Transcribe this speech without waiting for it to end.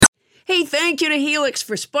Hey, thank you to Helix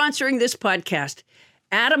for sponsoring this podcast.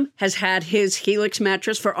 Adam has had his Helix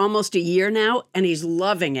mattress for almost a year now, and he's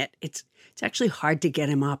loving it. It's actually hard to get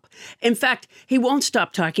him up. In fact, he won't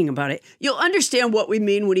stop talking about it. You'll understand what we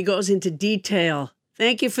mean when he goes into detail.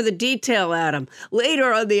 Thank you for the detail, Adam,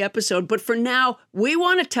 later on the episode. But for now, we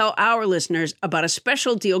want to tell our listeners about a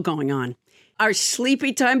special deal going on. Our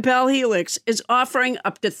Sleepy Time pal Helix is offering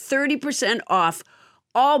up to 30% off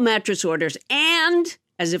all mattress orders and,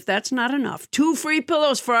 as if that's not enough, 2 free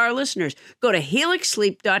pillows for our listeners. Go to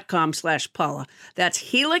helixsleep.com/Paula.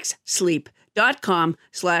 That's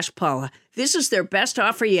helixsleep.com/Paula. This is their best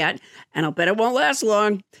offer yet, and I'll bet it won't last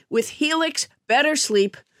long. With Helix, better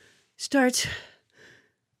sleep starts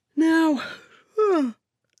now.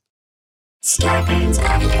 Scarpins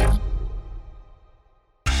Avenue.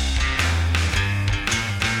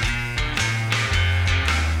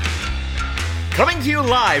 Coming to you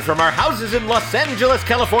live from our houses in Los Angeles,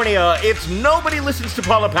 California, it's Nobody Listens to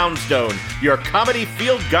Paula Poundstone, your comedy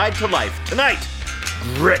field guide to life. Tonight,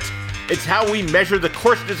 grit. It's how we measure the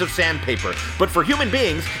coarseness of sandpaper. But for human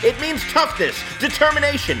beings, it means toughness,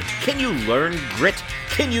 determination. Can you learn grit?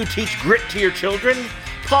 Can you teach grit to your children?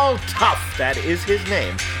 Paul Tough, that is his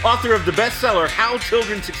name, author of the bestseller How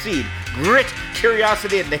Children Succeed, Grit,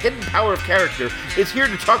 Curiosity, and the Hidden Power of Character, is here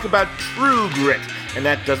to talk about true grit. And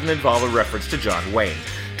that doesn't involve a reference to John Wayne.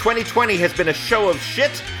 2020 has been a show of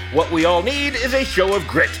shit. What we all need is a show of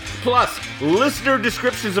grit. Plus, listener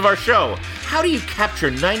descriptions of our show. How do you capture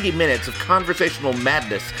 90 minutes of conversational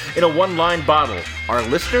madness in a one-line bottle? Our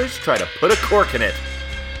listeners try to put a cork in it.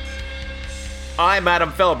 I'm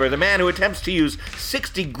Adam Felber, the man who attempts to use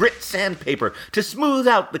 60 grit sandpaper to smooth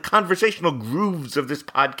out the conversational grooves of this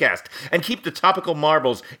podcast and keep the topical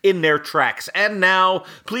marbles in their tracks. And now,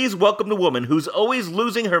 please welcome the woman who's always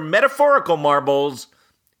losing her metaphorical marbles.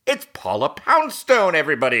 It's Paula Poundstone,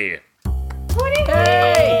 everybody.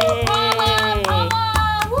 Hey!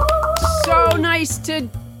 So nice to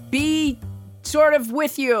be sort of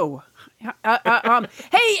with you.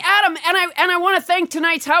 Hey, Adam, and I want to thank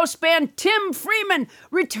tonight's house band, Tim Freeman,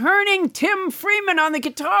 returning Tim Freeman on the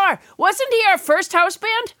guitar. Wasn't he our first house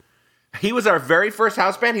band? He was our very first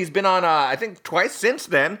house band. He's been on, I think, twice since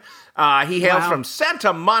then. He hails from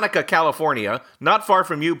Santa Monica, California, not far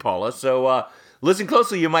from you, Paula. So listen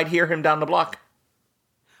closely, you might hear him down the block.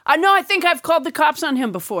 No, I think I've called the cops on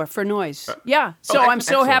him before for noise. Yeah, so I'm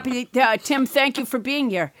so happy. Tim, thank you for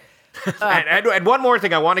being here. And one more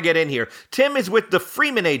thing I want to get in here. Tim is with the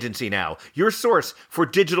Freeman Agency now, your source for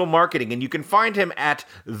digital marketing, and you can find him at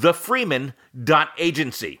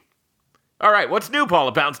thefreeman.agency. All right, what's new,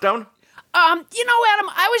 Paula Poundstone? Adam,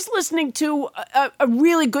 I was listening to a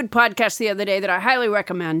really good podcast the other day that I highly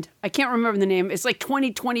recommend. I can't remember the name. It's like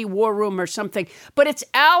 2020 War Room or something, but it's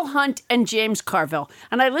Al Hunt and James Carville,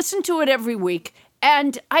 and I listen to it every week.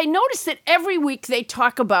 And I noticed that every week they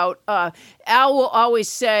talk about, Al will always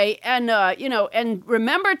say, and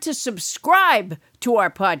remember to subscribe to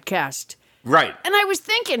our podcast. Right. And I was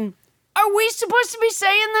thinking, are we supposed to be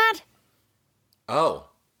saying that? Oh.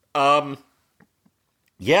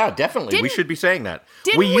 Yeah, definitely. We should be saying that.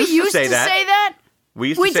 Didn't we used to say that? We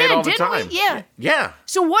used to say it all the time. Yeah. Yeah.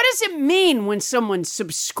 So what does it mean when someone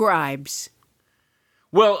subscribes?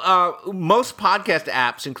 Well, most podcast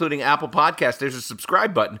apps, including Apple Podcasts, there's a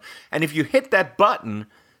subscribe button. And if you hit that button,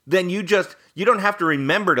 then you don't have to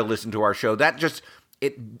remember to listen to our show.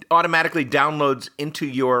 It automatically downloads into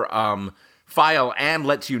your file and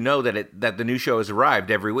lets you know that the new show has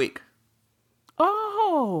arrived every week.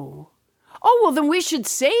 Oh, well, then we should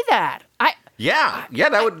say that. Yeah,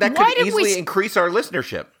 that could easily increase our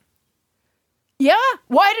listenership. Yeah?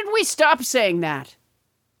 Why did we stop saying that?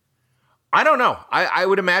 I don't know. I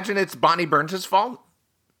would imagine it's Bonnie Burns' fault.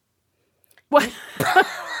 What? No,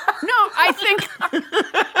 I think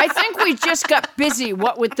we just got busy.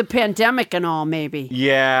 What with the pandemic and all, maybe.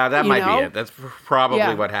 Yeah, that might be it. That's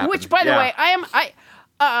probably what happened. Which, by the way,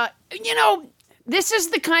 this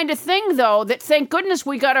is the kind of thing, though, that thank goodness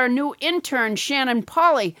we got our new intern, Shannon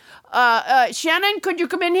Polly. Shannon, could you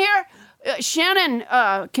come in here? Shannon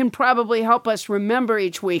can probably help us remember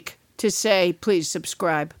each week to say, please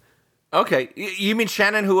subscribe. Okay. You mean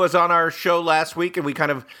Shannon, who was on our show last week, and we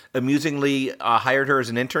kind of amusingly hired her as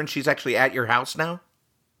an intern? She's actually at your house now?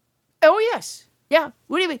 Oh, yes. Yeah.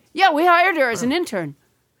 What do you mean? Yeah, we hired her as an intern.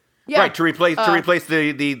 Yeah. Right, to replace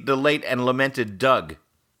the late and lamented Doug.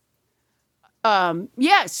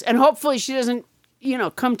 Yes, and hopefully she doesn't,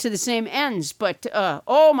 come to the same ends. But,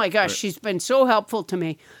 oh my gosh, she's been so helpful to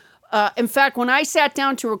me. In fact, when I sat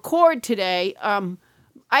down to record today, I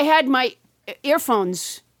had my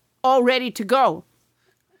earphones all ready to go.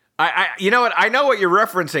 You know what? I know what you're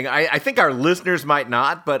referencing. I think our listeners might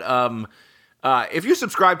not, but if you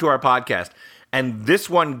subscribe to our podcast and this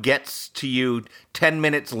one gets to you 10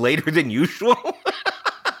 minutes later than usual.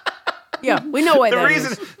 Yeah, we know why that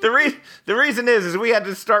is. The reason is we had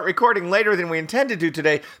to start recording later than we intended to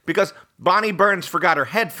today because Bonnie Burns forgot her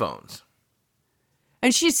headphones.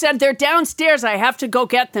 And she said, they're downstairs. I have to go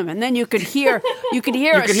get them. And then you could hear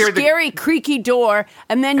a scary, creaky door.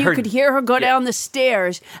 And then you could hear her go down the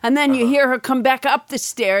stairs. And then you hear her come back up the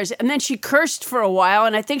stairs. And then she cursed for a while.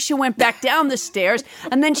 And I think she went back down the stairs.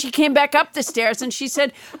 And then she came back up the stairs. And she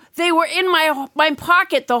said, they were in my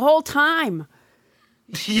pocket the whole time.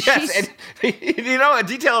 Yes. And you know, a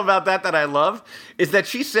detail about that I love is that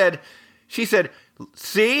she said,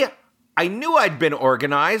 see, I knew I'd been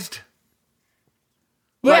organized.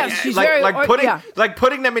 Yeah, she's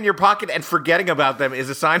putting them in your pocket and forgetting about them is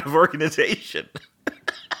a sign of organization.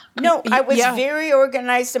 No, I was very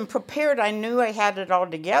organized and prepared. I knew I had it all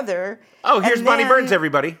together. Oh, here's Bonnie Burns,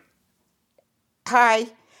 everybody. Hi.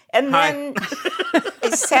 And then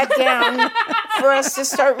they sat down for us to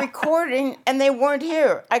start recording, and they weren't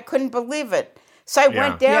here. I couldn't believe it. So I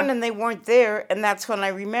went down, and they weren't there, and that's when I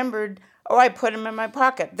remembered, I put them in my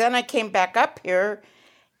pocket. Then I came back up here,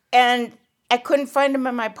 and I couldn't find them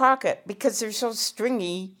in my pocket because they're so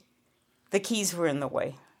stringy. The keys were in the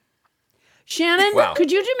way. Shannon,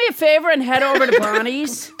 could you do me a favor and head over to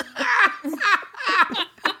Bonnie's?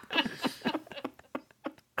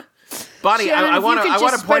 Bonnie, Shannon, I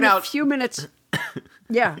want to point out a few minutes.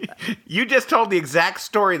 Yeah. You just told the exact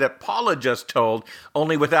story that Paula just told,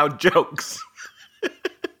 only without jokes.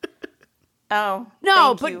 Oh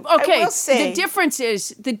no, but you. okay. The difference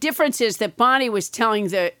is that Bonnie was telling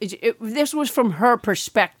this was from her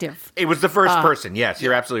perspective. It was the first person. Yes,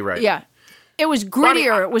 you're absolutely right. Yeah, it was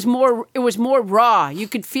grittier. Bonnie, it was more raw. You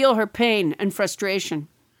could feel her pain and frustration.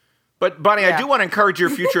 But Bonnie, I do want to encourage your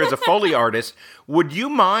future as a Foley artist. Would you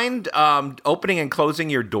mind opening and closing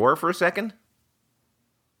your door for a second?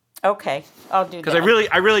 Okay, I'll do that. Because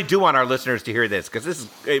I really do want our listeners to hear this because this is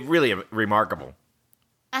really remarkable.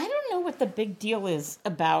 I don't know what the big deal is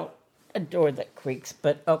about a door that creaks,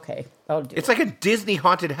 but okay, I'll do it. It's like a Disney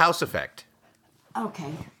haunted house effect.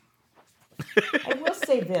 Okay. I will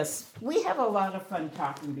say this. We have a lot of fun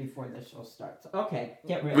talking before the show starts. Okay,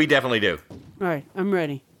 get ready. We definitely do. All right, I'm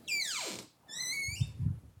ready.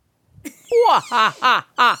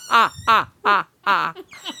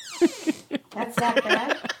 That's not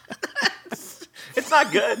bad. It's not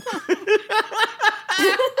good.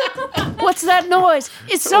 What's that noise?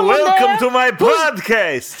 Is someone Welcome there? to my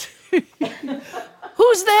podcast.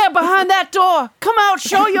 Who's there behind that door? Come out,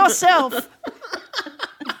 show yourself.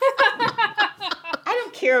 I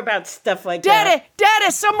don't care about stuff like that.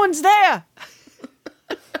 Daddy, someone's there.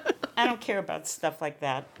 I don't care about stuff like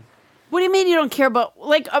that. What do you mean you don't care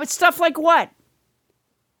about stuff like what?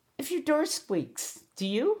 If your door squeaks, do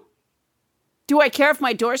you? Do I care if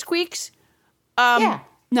my door squeaks? Yeah.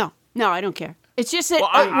 No, I don't care. It's just that Well,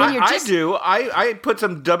 I do. I put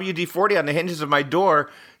some WD-40 on the hinges of my door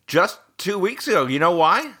just 2 weeks ago. You know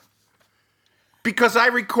why? Because I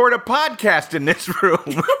record a podcast in this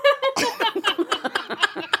room.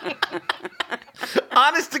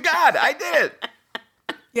 Honest to God, I did it.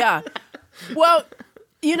 Yeah. Well,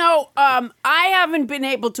 you know, I haven't been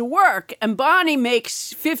able to work, and Bonnie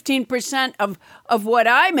makes 15% of what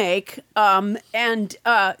I make, and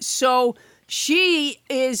so she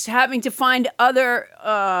is having to find other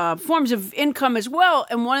forms of income as well.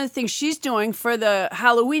 And one of the things she's doing for the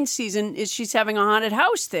Halloween season is she's having a haunted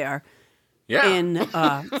house there in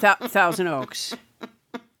Thousand Oaks.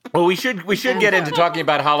 Well, we should get into talking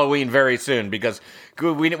about Halloween very soon because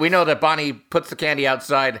we know that Bonnie puts the candy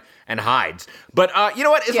outside and hides. But you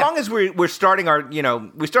know what? As long as we're starting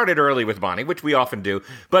we started early with Bonnie, which we often do.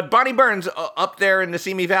 But Bonnie Burns up there in the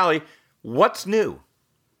Simi Valley, what's new?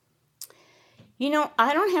 You know,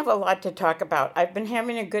 I don't have a lot to talk about. I've been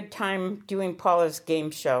having a good time doing Paula's game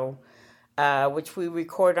show, which we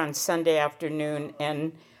record on Sunday afternoon.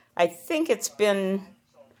 And I think it's been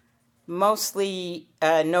mostly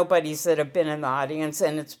nobodies that have been in the audience.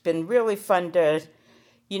 And it's been really fun to,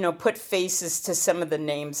 put faces to some of the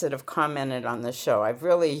names that have commented on the show. I've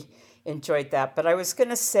really enjoyed that. But I was going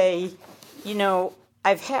to say,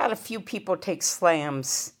 I've had a few people take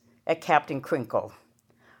slams at Captain Crinkle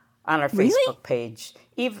on our Facebook page.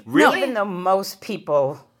 Even though most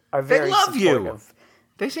people are very supportive. You.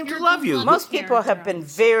 They seem to love you. Most people have been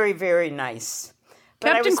very, very nice.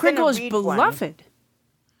 Captain Crinkle is beloved.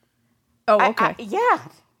 Oh, okay.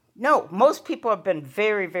 No, most people have been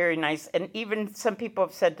very, very nice. And even some people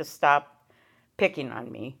have said to stop picking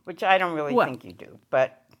on me, which I don't really think you do.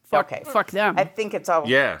 But fuck them. I think it's all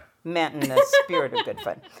Yeah. meant in the spirit of good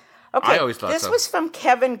fun. Okay, I always thought this so. was from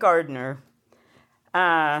Kevin Gardner,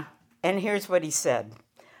 and here's what he said.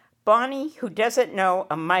 Bonnie, who doesn't know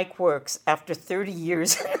a mic works after 30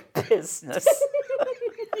 years in the business.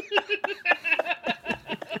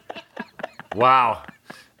 Wow.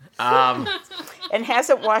 And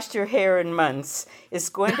hasn't washed her hair in months, is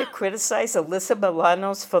going to criticize Alyssa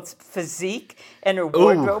Milano's physique and her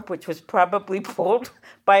wardrobe, which was probably pulled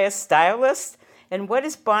by a stylist. And what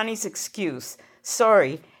is Bonnie's excuse?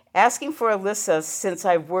 Sorry, asking for Alyssa since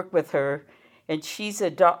I've worked with her, and she's a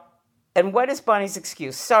doll. And what is Bonnie's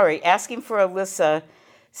excuse? Sorry, asking for Alyssa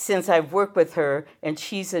since I've worked with her, and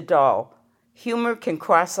she's a doll. Humor can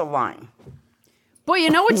cross a line. Boy, you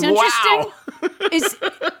know what's interesting? Wow.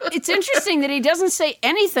 It's interesting that he doesn't say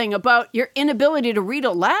anything about your inability to read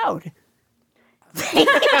aloud.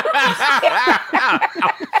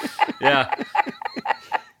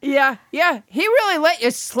 Yeah. Yeah. He really let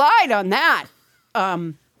you slide on that.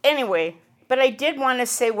 Anyway, but I did want to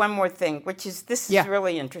say one more thing, which is this is Yeah.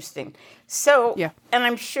 really interesting. So, Yeah. and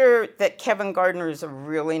I'm sure that Kevin Gardner is a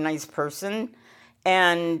really nice person.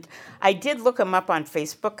 And I did look him up on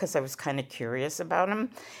Facebook because I was kind of curious about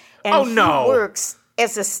him. And Oh, no. he works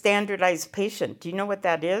as a standardized patient. Do you know what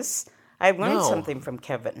that is? I learned No. something from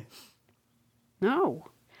Kevin. No.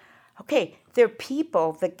 Okay, there are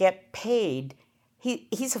people that get paid.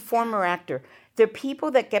 He's a former actor. There are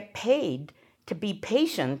people that get paid to be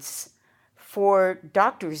patients for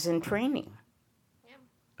doctors in training.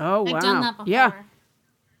 Oh, wow. I've done that before. Yeah.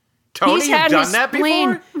 Tony, He's you've had done his that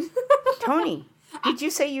spleen- before? Tony, did you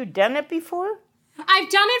say you'd done it before? I've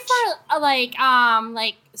done it for like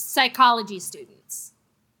psychology students.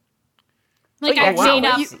 Like yeah, I've wow. made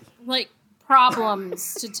up You- like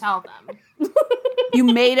problems to tell them. You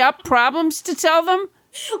made up problems to tell them?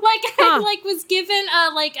 Like I Huh. was given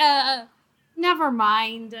a never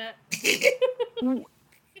mind.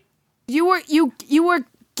 You were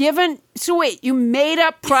given. So wait, you made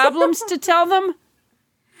up problems to tell them?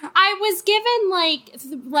 I was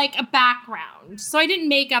given like a background, so I didn't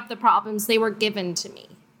make up the problems. They were given to me.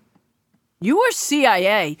 You were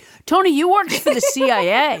CIA. Tony, you worked for the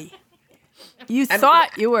CIA. You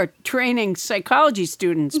thought you were training psychology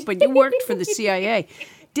students, but you worked for the CIA.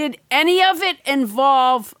 Did any of it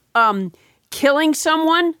involve killing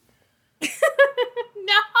someone?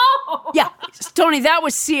 No. Yeah, Tony, that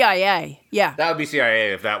was CIA. Yeah. That would be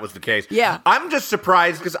CIA if that was the case. Yeah. I'm just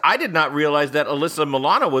surprised because I did not realize that Alyssa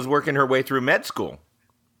Milano was working her way through med school.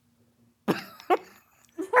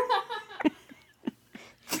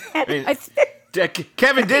 I mean,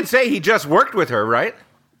 Kevin did say he just worked with her, right?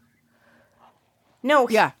 No.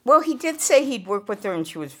 Yeah. Well, he did say he'd work with her, and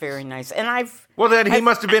she was very nice. And Well, then he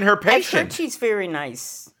must have been her I've heard patient. she's very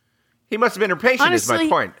nice. He must have been her patient, is my Honestly-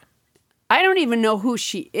 point. I don't even know who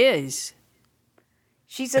she is.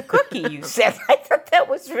 She's a cookie, you said. I thought that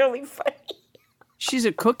was really funny. She's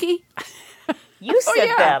a cookie? You said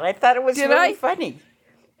yeah. that. I thought it was Did really I? funny.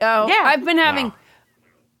 Oh, Yeah. I've been having.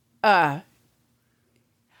 Wow.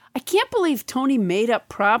 I can't believe Tony made up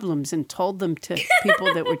problems and told them to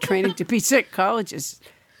people that were training to be psychologists.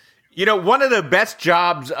 You know, one of the best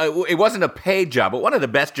jobs, it wasn't a paid job, but one of the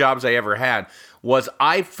best jobs I ever had was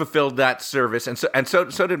I fulfilled that service, and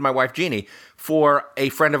so did my wife, Jeannie, for a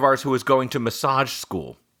friend of ours who was going to massage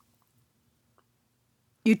school.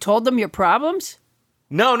 You told them your problems?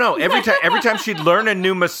 No. Every time she'd learn a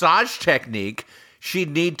new massage technique, she'd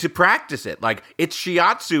need to practice it. Like, it's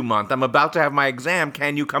shiatsu month. I'm about to have my exam.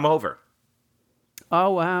 Can you come over? Oh,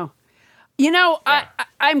 wow. You know,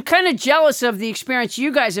 I'm kind of jealous of the experience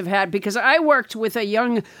you guys have had because I worked with a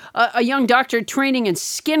young doctor training in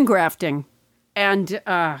skin grafting. And,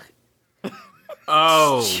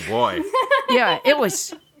 Oh, boy. yeah, it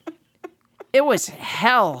was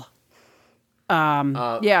hell.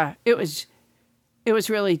 Yeah, it was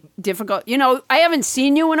really difficult. You know, I haven't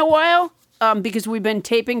seen you in a while because we've been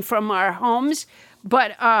taping from our homes.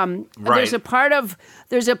 But there's a part of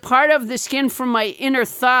the skin from my inner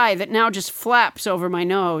thigh that now just flaps over my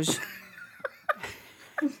nose.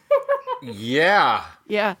 Yeah.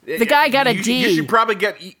 Yeah, the guy got a D. You should probably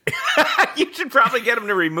get him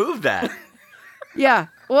to remove that. Yeah.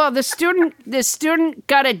 Well, the student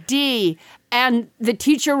got a D, and the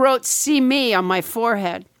teacher wrote "See me" on my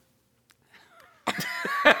forehead.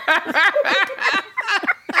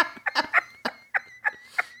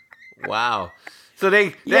 Wow. So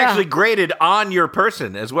they Yeah. actually graded on your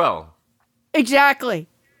person as well. Exactly.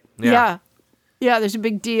 Yeah. Yeah, there's a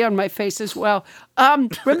big D on my face as well.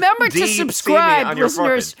 Remember D, to see me subscribe, on your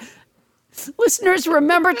listeners. Listeners,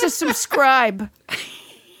 remember to subscribe.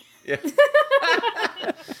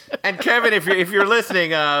 And Kevin, if you're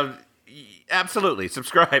listening, absolutely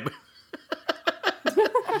subscribe.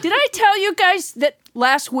 Did I tell you guys that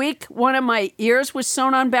last week one of my ears was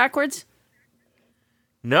sewn on backwards?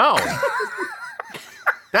 No.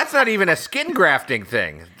 That's not even a skin grafting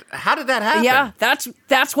thing. How did that happen? Yeah,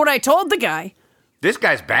 that's what I told the guy. This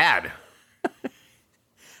guy's bad.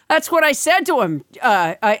 That's what I said to him.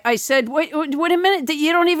 I said, wait a minute,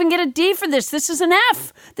 you don't even get a D for this. This is an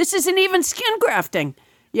F. This isn't even skin grafting.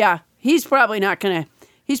 Yeah, he's probably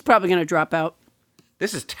gonna drop out.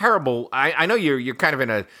 This is terrible. I know you're kind of in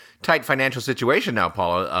a tight financial situation now,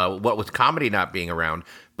 Paula, what with comedy not being around,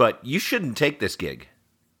 but you shouldn't take this gig.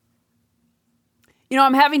 You know,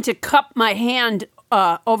 I'm having to cup my hand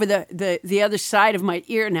over the other side of my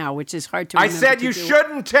ear now, which is hard to remember. I said you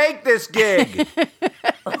shouldn't take this gig.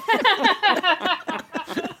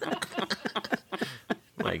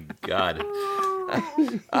 My God.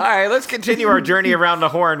 All right, let's continue our journey around the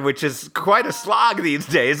horn, which is quite a slog these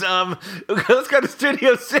days. Let's go to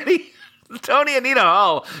Studio City. Tony Anita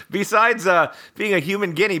Hall, besides being a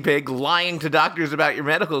human guinea pig, lying to doctors about your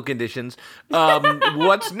medical conditions,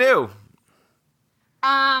 what's new?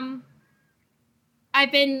 I've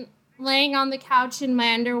been laying on the couch in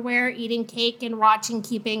my underwear, eating cake, and watching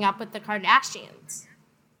Keeping Up with the Kardashians.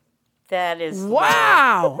 That is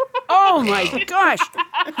wow. Oh my gosh.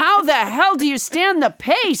 How the hell do you stand the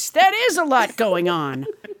pace? That is a lot going on.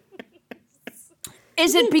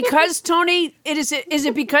 Is it because Tony? Is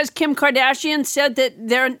it because Kim Kardashian said that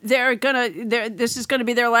this is gonna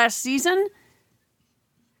be their last season?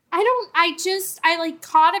 I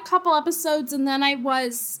caught a couple episodes and then I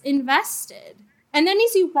was invested. And then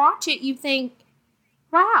as you watch it, you think,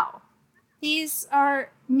 wow, these are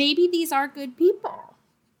good people.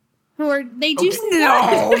 They do some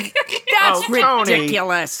No, that's Tony.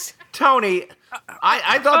 ridiculous. Tony,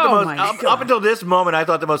 I thought up until this moment, I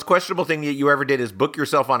thought the most questionable thing that you ever did is book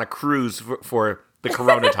yourself on a cruise for the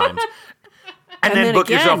Corona times. And then book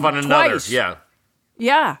again, yourself on another. twice. Yeah.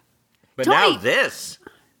 Yeah. But Tony, now this.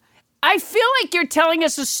 I feel like you're telling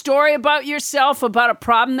us a story about yourself, about a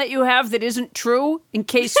problem that you have that isn't true, in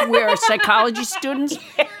case we're psychology students,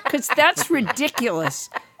 because that's ridiculous.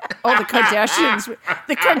 Oh, the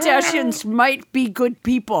Kardashians might be good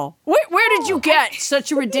people. Where did you get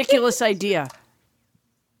such a ridiculous idea?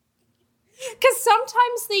 Because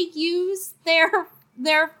sometimes they use their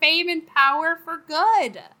fame and power for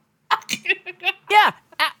good. Yeah.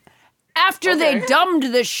 After they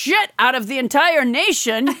dumbed the shit out of the entire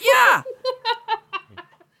nation, yeah.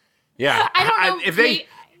 Yeah. I don't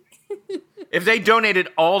know. If they donated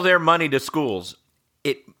all their money to schools,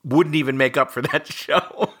 it wouldn't even make up for that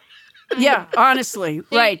show. Yeah, honestly,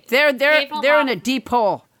 right. They're in a deep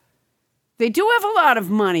hole. They do have a lot of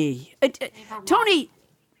money. Tony,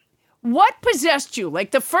 what possessed you?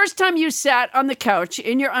 Like the first time you sat on the couch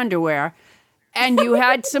in your underwear and you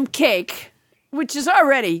had some cake, which is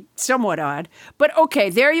already somewhat odd, but okay,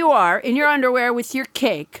 there you are in your underwear with your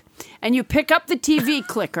cake, and you pick up the TV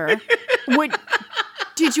clicker.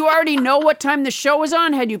 Did you already know what time the show was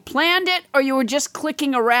on? Had you planned it, or you were just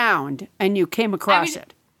clicking around and you came across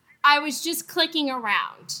it? I was just clicking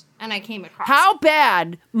around, and I came across it. How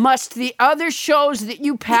bad must the other shows that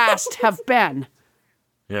you passed have been?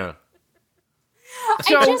 Yeah.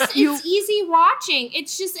 It's easy watching.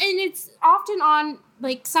 It's often on,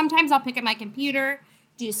 like, sometimes I'll pick up my computer,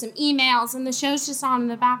 do some emails, and the show's just on in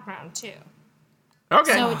the background, too.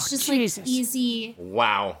 Okay. So it's just, easy.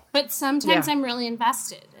 Wow. But sometimes I'm really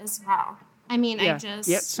invested as well. I mean, Yeah, it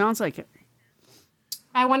sounds like it.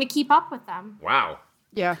 I want to keep up with them. Wow.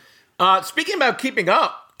 Yeah. Speaking about keeping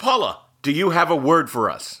up, Paula, do you have a word for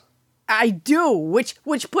us? I do, which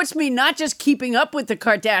puts me not just keeping up with the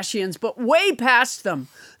Kardashians, but way past them.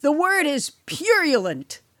 The word is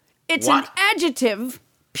purulent. It's What? an adjective,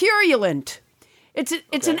 purulent. It's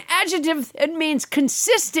an adjective that means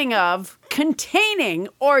consisting of, containing,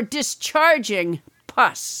 or discharging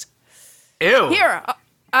pus. Ew. Here,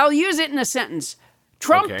 I'll use it in a sentence.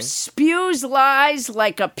 Trump Okay. spews lies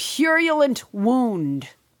like a purulent wound.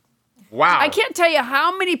 Wow. I can't tell you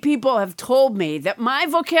how many people have told me that my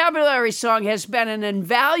vocabulary song has been an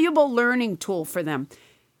invaluable learning tool for them.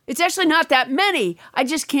 It's actually not that many. I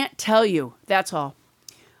just can't tell you. That's all.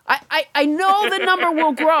 I know the number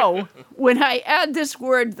will grow when I add this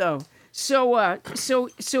word, though. So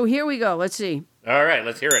here we go. Let's see. All right,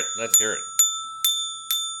 let's hear it.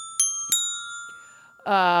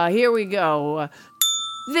 Here we go.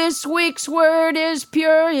 This week's word is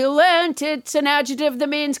purulent. It's an adjective that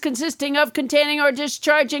means consisting of, containing, or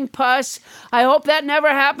discharging pus. I hope that never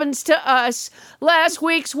happens to us. Last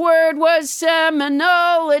week's word was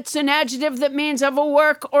seminal. It's an adjective that means of a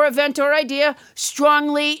work or event or idea,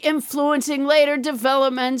 strongly influencing later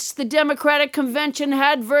developments. The Democratic Convention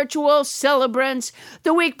had virtual celebrants.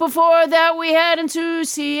 The week before that, we had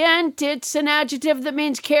insouciant. It's an adjective that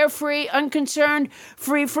means carefree, unconcerned,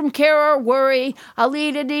 free from care or worry. I'll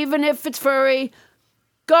eat it even if it's furry.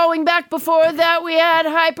 Going back before that, we had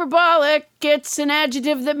hyperbolic. It's an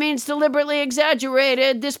adjective that means deliberately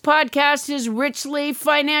exaggerated. This podcast is richly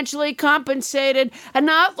financially compensated. And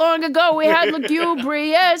not long ago, we had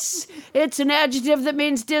lugubrious. It's an adjective that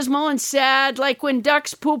means dismal and sad, like when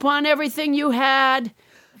ducks poop on everything you had.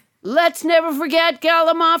 Let's never forget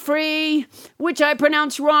Gallimaufry, which I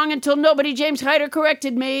pronounced wrong until nobody James Hyder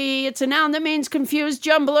corrected me. It's a noun that means confused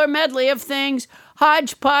jumble or medley of things.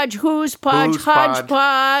 Hodgepodge, who's podge, Who's podge?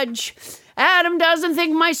 hodgepodge. Adam doesn't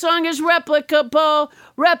think my song is replicable,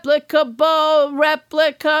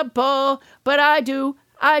 but I do.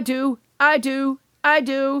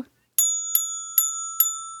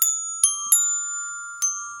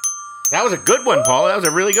 That was a good one, Paula. That was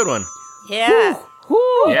a really good one. Yeah. Whoo,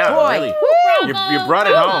 Yeah, boy. really. Bravo. You brought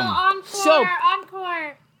it home. Encore, So-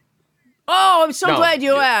 encore. Oh, I'm so No. glad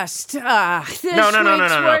you asked. This No.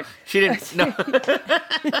 week's word- She didn't. No.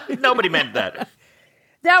 Nobody meant that.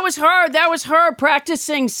 That was her. That was her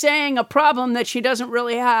practicing saying a problem that she doesn't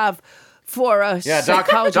really have for a Yeah,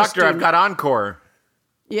 psychologist. doctor, I've student. got Encore.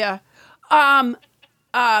 Yeah.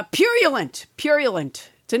 Purulent.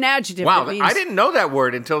 It's an adjective. Wow, that means I didn't know that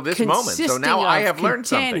word until this moment. So consisting now I of, have learned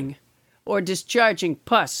containing, something. or discharging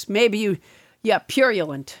pus.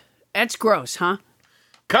 Purulent. That's gross, huh?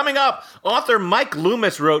 Coming up, author Mike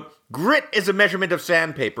Loomis wrote, "Grit is a measurement of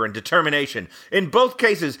sandpaper and determination. In both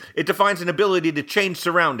cases, it defines an ability to change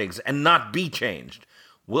surroundings and not be changed."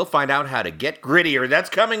 We'll find out how to get grittier. That's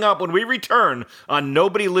coming up when we return on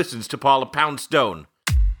Nobody Listens to Paula Poundstone.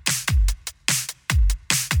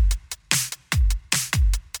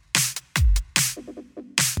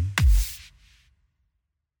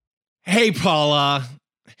 Hey, Paula.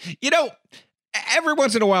 You know, every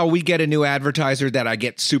once in a while we get a new advertiser that I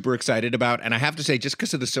get super excited about. And I have to say, just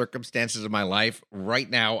because of the circumstances of my life, right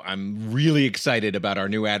now I'm really excited about our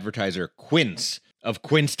new advertiser, Quince, of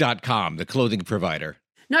Quince.com, the clothing provider.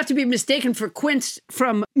 Not to be mistaken for Quince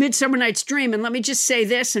from Midsummer Night's Dream. And let me just say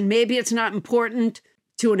this, and maybe it's not important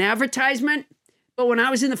to an advertisement, but when I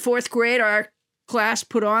was in the 4th grade, our class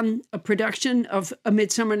put on a production of A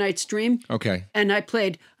Midsummer Night's Dream. Okay. And I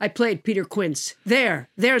played Peter Quince.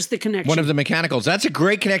 There's the connection. One of the mechanicals. That's a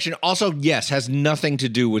great connection. Also, yes, has nothing to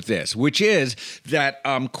do with this, which is that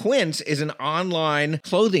Quince is an online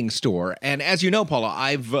clothing store. And as you know, Paula,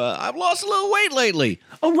 I've lost a little weight lately.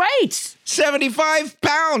 Oh, right. 75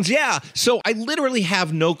 pounds, yeah. So I literally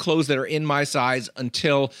have no clothes that are in my size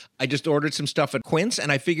until I just ordered some stuff at Quince,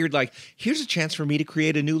 and I figured, like, here's a chance for me to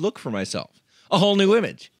create a new look for myself. A whole new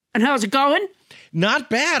image. And how's it going? Not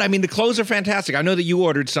bad. I mean, the clothes are fantastic. I know that you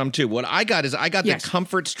ordered some too. What I got is Yes. the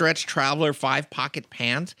Comfort Stretch Traveler 5-pocket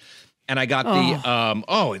pant. And I got and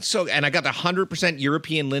I got the 100%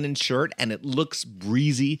 European linen shirt, and it looks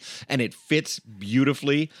breezy and it fits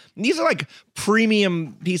beautifully. And these are like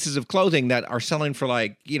premium pieces of clothing that are selling for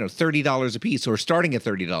like, $30 a piece or starting at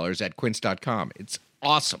 $30 at quince.com. It's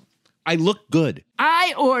awesome. I look good.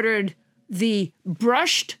 I ordered the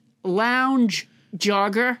brushed lounge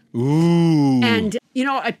jogger. Ooh. And,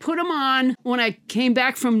 I put them on when I came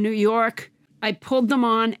back from New York. I pulled them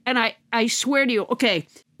on, and I swear to you, okay,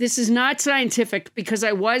 this is not scientific because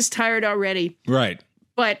I was tired already, Right.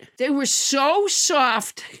 but they were so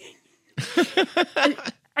soft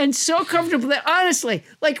and so comfortable that honestly,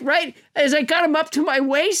 like right as I got them up to my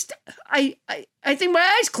waist, I think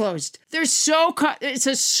my eyes closed. They're so, it's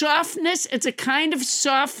a softness, it's a kind of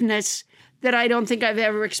softness that I don't think I've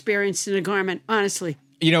ever experienced in a garment, honestly.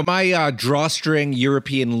 My drawstring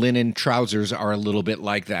European linen trousers are a little bit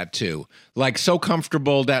like that too. Like so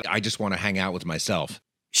comfortable that I just want to hang out with myself.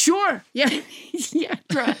 Sure. Yeah. Yeah.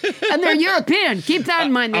 And they're European. Keep that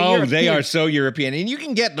in mind. They're European. They are so European. And you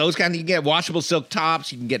can get those you can get washable silk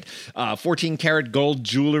tops. You can get 14 karat gold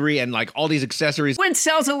jewelry and like all these accessories. Quince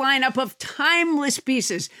sells a lineup of timeless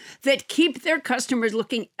pieces that keep their customers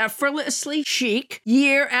looking effortlessly chic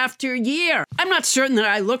year after year. I'm not certain that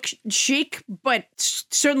I look chic, but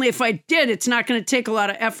certainly if I did, it's not going to take a lot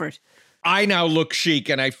of effort. I now look chic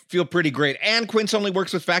and I feel pretty great. And Quince only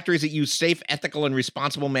works with factories that use safe, ethical, and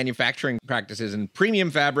responsible manufacturing practices and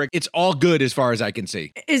premium fabric. It's all good as far as I can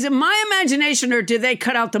see. Is it my imagination or do they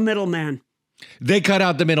cut out the middleman? They cut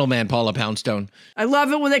out the middleman, Paula Poundstone. I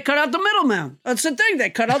love it when they cut out the middleman. That's the thing. They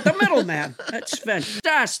cut out the middleman. That's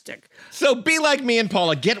fantastic. So be like me and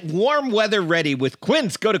Paula. Get warm weather ready with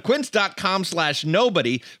Quince. Go to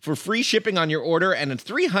quince.com/nobody for free shipping on your order and a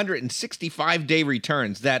 365-day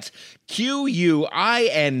returns. That's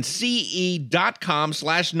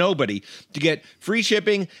QUINCE.com/nobody to get free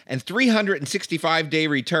shipping and 365-day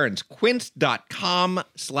returns.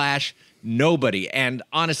 Quince.com/nobody. And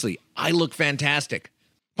honestly, I look fantastic.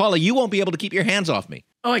 Paula, you won't be able to keep your hands off me.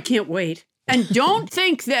 Oh, I can't wait. And don't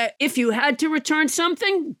think that if you had to return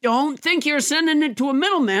something, don't think you're sending it to a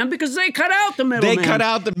middleman because they cut out the middleman. They cut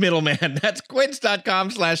out the middleman. That's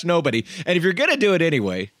quince.com/nobody. And if you're going to do it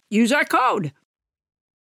anyway, use our code.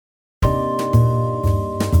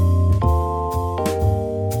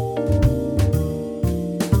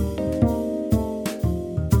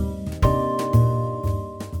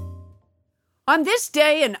 On this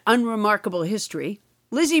day in unremarkable history,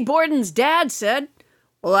 Lizzie Borden's dad said,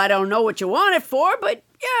 "Well, I don't know what you want it for, but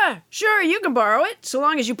yeah, sure, you can borrow it, so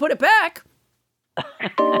long as you put it back."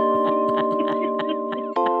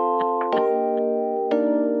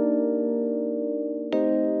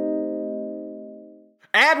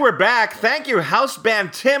 And we're back. Thank you, house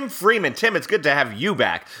band Tim Freeman. Tim, it's good to have you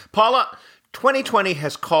back. Paula, 2020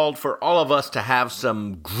 has called for all of us to have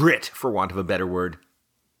some grit, for want of a better word.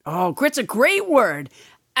 Oh, grit's a great word.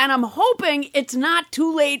 And I'm hoping it's not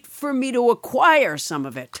too late for me to acquire some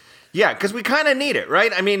of it. Yeah, because we kind of need it,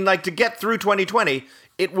 right? I mean, like, to get through 2020,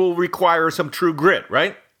 it will require some true grit,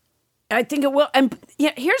 right? I think it will. And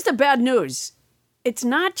yeah, here's the bad news. It's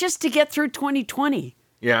not just to get through 2020.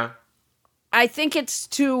 Yeah. I think it's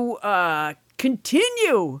to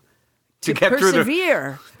continue to get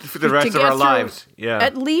persevere through the rest of our lives. Yeah.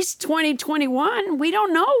 At least 2021. We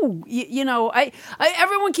don't know. You know,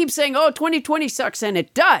 everyone keeps saying, "Oh, 2020 sucks," and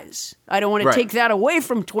it does. I don't want to take that away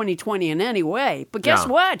from 2020 in any way. But guess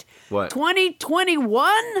what? What?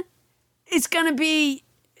 2021 is going to be.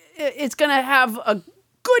 It's going to have a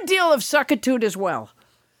good deal of suckitude as well.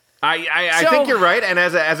 I think you're right. And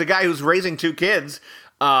as a guy who's raising two kids,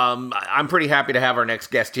 I'm pretty happy to have our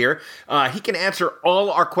next guest here. He can answer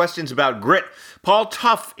all our questions about grit. Paul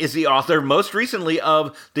Tough is the author, most recently,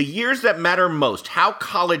 of The Years That Matter Most, How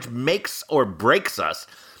College Makes or Breaks Us.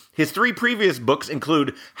 His 3 previous books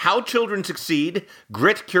include How Children Succeed,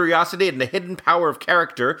 Grit, Curiosity, and the Hidden Power of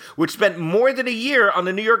Character, which spent more than a year on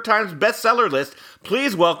the New York Times bestseller list.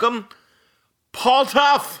 Please welcome Paul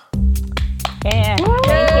Tough. Yeah,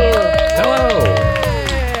 thank you. Hello.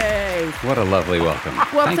 What a lovely welcome.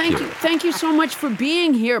 Well, thank you. Thank you so much for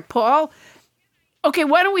being here, Paul. Okay,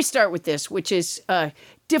 why don't we start with this, which is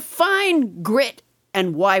define grit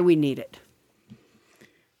and why we need it.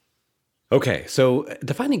 Okay, so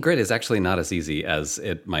defining grit is actually not as easy as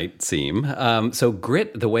it might seem. So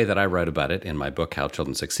grit, the way that I write about it in my book, How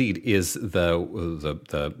Children Succeed, is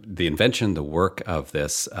the invention, the work of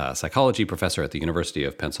this psychology professor at the University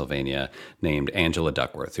of Pennsylvania named Angela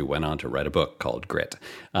Duckworth, who went on to write a book called Grit.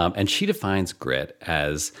 And she defines grit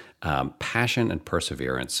as passion and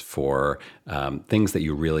perseverance for things that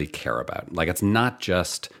you really care about. Like, it's not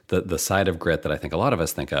just the side of grit that I think a lot of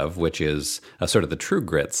us think of, which is sort of the true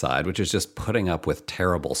grit side, which is just putting up with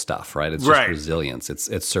terrible stuff, right? It's just resilience.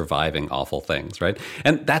 It's surviving awful things, right?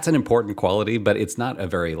 And that's an important quality, but it's not a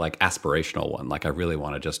very aspirational one. Like, I really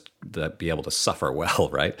want to just be able to suffer well,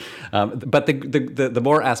 right? But the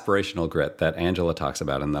more aspirational grit that Angela talks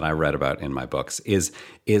about and that I read about in my books is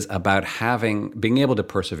about being able to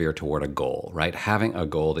persevere toward a goal, right? Having a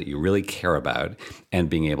goal that you really care about and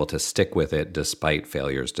being able to stick with it despite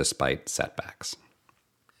failures, despite setbacks.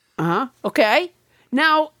 Okay.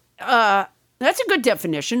 Now, that's a good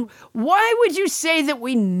definition. Why would you say that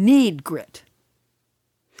we need grit?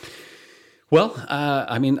 Well,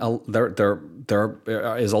 I mean, there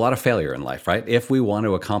is a lot of failure in life, right? If we want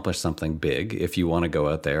to accomplish something big, if you want to go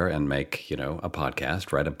out there and make, a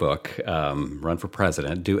podcast, write a book, run for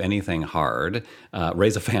president, do anything hard,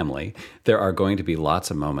 raise a family, there are going to be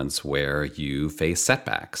lots of moments where you face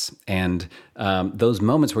setbacks. And those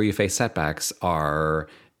moments where you face setbacks are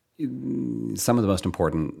some of the most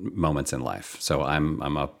important moments in life. So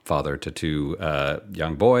I'm a father to 2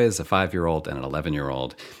 young boys, a 5-year-old and an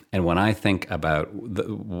 11-year-old. And when I think about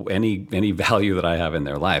any value that I have in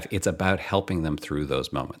their life, it's about helping them through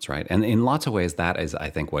those moments, right? And in lots of ways, that is, I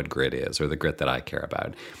think, what grit is, or the grit that I care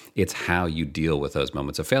about. It's how you deal with those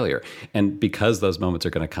moments of failure. And because those moments are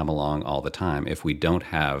going to come along all the time, if we don't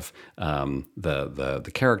have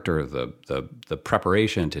the character, the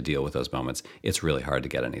preparation to deal with those moments, it's really hard to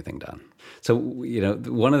get anything anything done. So,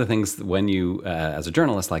 one of the things when you, as a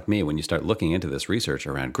journalist like me, when you start looking into this research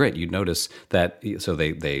around grit, you notice that, so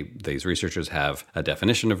these researchers have a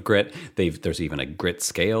definition of grit. There's even a grit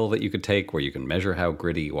scale that you could take where you can measure how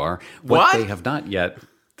gritty you are. What? They have not yet.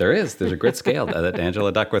 There's a grit scale that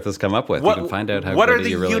Angela Duckworth has come up with. You can find out how gritty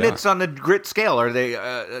you really are. What are the units on the grit scale? Are they?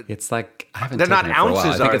 It's like, I haven't They're taken not it for a while.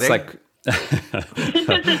 ounces, I think are it's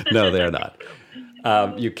they? like, no, they're not.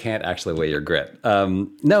 You can't actually weigh your grit.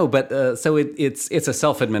 No, but so it's a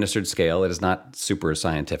self-administered scale. It is not super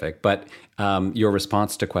scientific, but your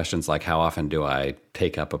response to questions like how often do I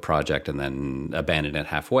take up a project and then abandon it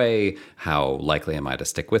halfway? How likely am I to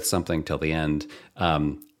stick with something till the end?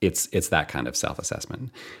 It's that kind of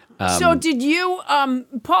self-assessment. So did you,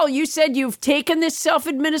 Paul, you said you've taken this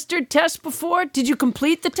self-administered test before. Did you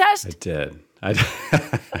complete the test? I did.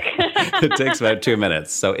 It takes about 2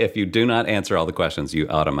 minutes. So if you do not answer all the questions, you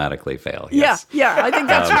automatically fail. Yes. Yeah. I think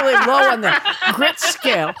that's really low on the grit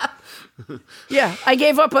scale. Yeah, I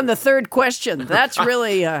gave up on the third question. That's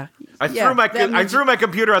really. I threw my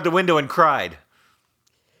computer out the window and cried.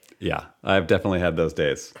 Yeah, I've definitely had those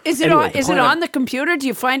days. Is it on the computer? Do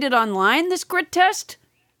you find it online, this grit test?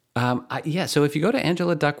 Yeah, so if you go to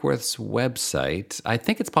Angela Duckworth's website, I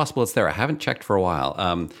think it's possible it's there. I haven't checked for a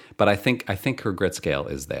while, but I think her grit scale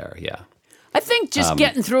is there, yeah. I think just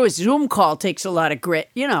getting through a Zoom call takes a lot of grit.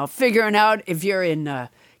 Figuring out if you're in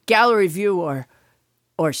gallery view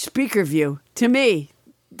or speaker view. To me,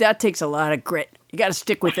 that takes a lot of grit. You got to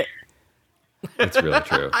stick with it. It's really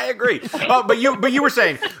true. I agree. But you were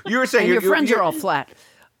saying And your friends are all flat.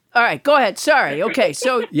 All right, go ahead. Sorry. Okay,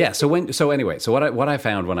 so yeah. So what I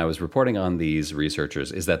found when I was reporting on these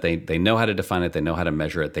researchers is that they know how to define it, they know how to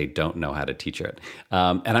measure it, they don't know how to teach it,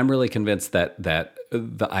 and I'm really convinced that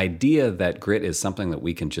the idea that grit is something that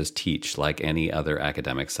we can just teach like any other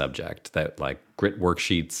academic subject, that like grit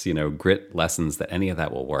worksheets, grit lessons, that any of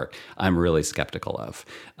that will work, I'm really skeptical of.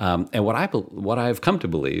 And what I've come to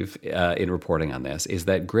believe in reporting on this is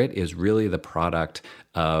that grit is really the product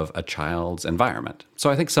of a child's environment. So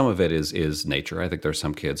I think some of it is nature. I think there's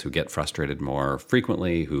some kids who get frustrated more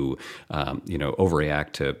frequently, who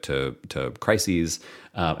overreact to crises,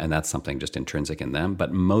 and that's something just intrinsic in them.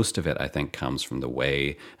 But most of it, I think, comes from the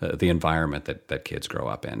way, the environment that kids grow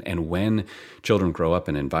up in. And when children grow up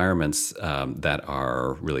in environments that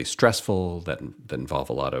are really stressful, that involve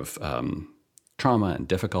a lot of trauma and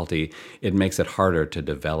difficulty, it makes it harder to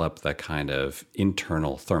develop the kind of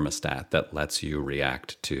internal thermostat that lets you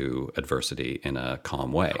react to adversity in a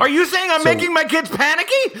calm way. Are you saying I'm making my kids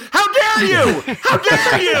panicky? How dare you? How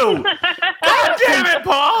dare you? God damn it,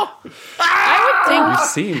 Paul!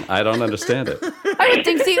 I don't understand it. I would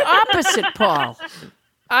think the opposite, Paul.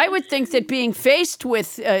 I would think that being faced with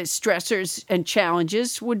stressors and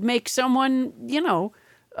challenges would make someone,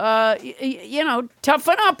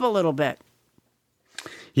 toughen up a little bit.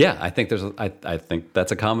 Yeah, I think I think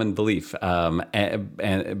that's a common belief, but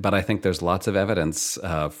I think there's lots of evidence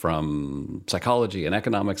from psychology and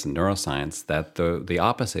economics and neuroscience that the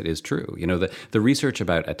opposite is true. The research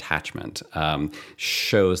about attachment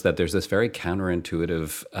shows that there's this very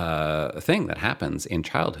counterintuitive thing that happens in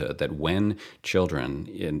childhood, that when children,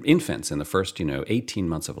 infants in the first 18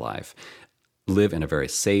 months of life, live in a very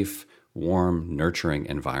safe, warm, nurturing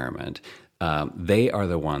environment, they are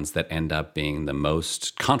the ones that end up being the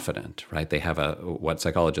most confident, right? They have what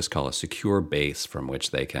psychologists call a secure base from which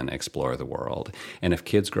they can explore the world. And if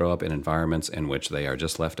kids grow up in environments in which they are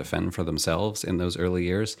just left to fend for themselves in those early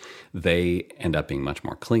years, they end up being much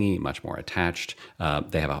more clingy, much more attached.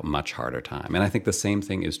 They have a much harder time. And I think the same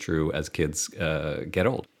thing is true as kids get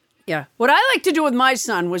old. Yeah. What I like to do with my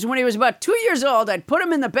son was when he was about 2 years old, I'd put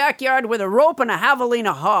him in the backyard with a rope and a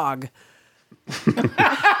javelina hog.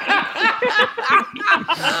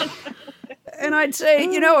 And I'd say,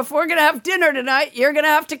 if we're going to have dinner tonight, you're going to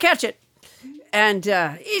have to catch it. And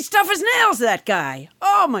he'd stuff his nails, that guy.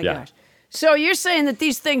 Oh, my gosh. So you're saying that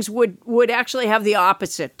these things would actually have the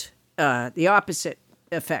opposite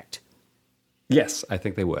effect? Yes, I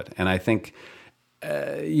think they would. And I think...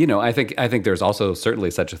 I think there's also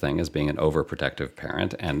certainly such a thing as being an overprotective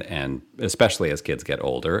parent, and especially as kids get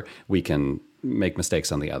older, we can make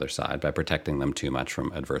mistakes on the other side by protecting them too much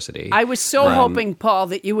from adversity. I was so hoping, Paul,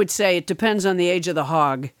 that you would say it depends on the age of the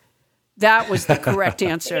hog. That was the correct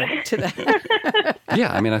answer to that.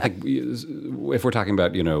 Yeah, I mean, I think if we're talking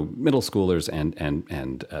about middle schoolers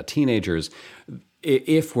and teenagers,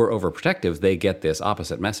 if we're overprotective, they get this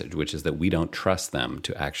opposite message, which is that we don't trust them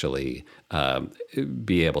to actually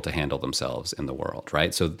be able to handle themselves in the world,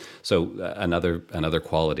 right? So another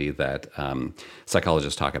quality that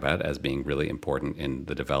psychologists talk about as being really important in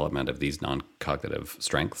the development of these non-cognitive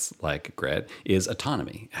strengths like grit is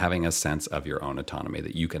autonomy, having a sense of your own autonomy,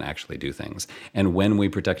 that you can actually do things. And when we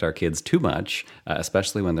protect our kids too much,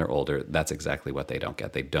 especially when they're older, that's exactly what they don't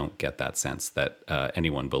get. They don't get that sense that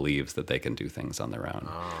anyone believes that they can do things on their own.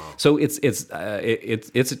 Oh. So it's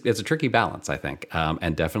a tricky balance, I think,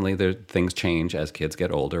 and definitely things change as kids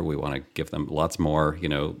get older. We want to give them lots more,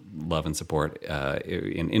 love and support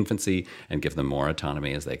in infancy, and give them more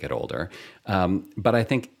autonomy as they get older. But I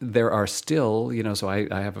think there are still, so I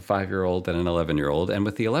have a 5-year-old and an 11-year-old, and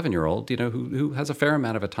with the 11-year-old, who has a fair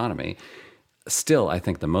amount of autonomy. Still, I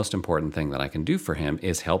think the most important thing that I can do for him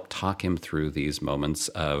is help talk him through these moments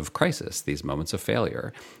of crisis, these moments of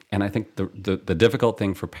failure. And I think the difficult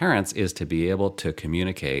thing for parents is to be able to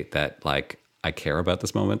communicate that, like, I care about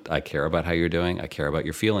this moment, I care about how you're doing, I care about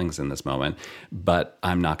your feelings in this moment, but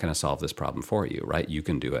I'm not going to solve this problem for you, right? You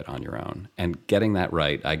can do it on your own. And getting that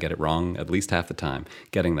right, I get it wrong at least half the time.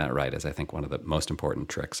 Getting that right is, I think, one of the most important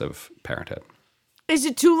tricks of parenthood. Is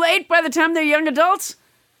it too late by the time they're young adults?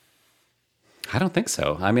 I don't think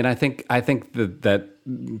so. I mean, I think that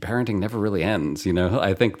parenting never really ends.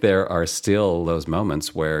 I think there are still those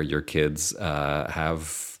moments where your kids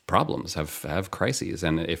have problems, have crises,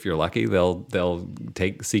 and if you're lucky, they'll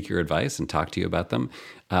seek your advice and talk to you about them.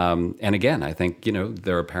 And again, I think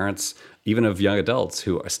there are parents, even of young adults,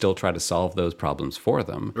 who still try to solve those problems for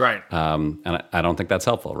them. Right. And I don't think that's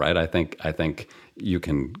helpful. Right. I think you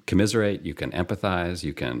can commiserate, you can empathize,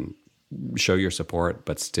 you can show your support,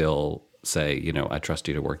 but still say, I trust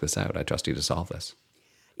you to work this out. I trust you to solve this.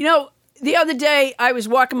 The other day I was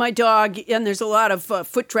walking my dog, and there's a lot of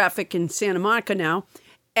foot traffic in Santa Monica now.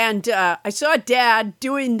 And I saw Dad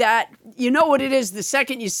doing that. You know what it is the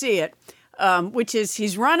second you see it, which is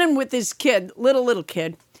he's running with his kid, little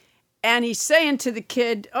kid. And he's saying to the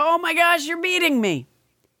kid, "Oh my gosh, you're beating me."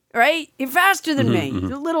 Right? You're faster than me,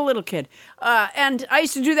 the little kid. And I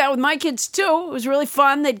used to do that with my kids too. It was really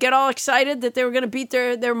fun. They'd get all excited that they were going to beat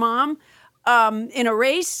their mom in a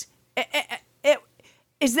race.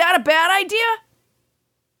 Is that a bad idea?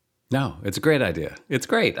 No, it's a great idea. It's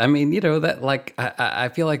great. I mean, that I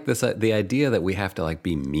feel like the idea that we have to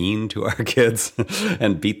be mean to our kids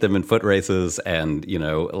and beat them in foot races, and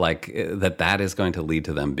that is going to lead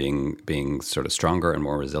to them being sort of stronger and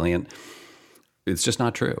more resilient. It's just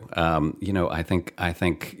not true. I think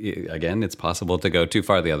again, it's possible to go too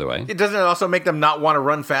far the other way. It doesn't also make them not want to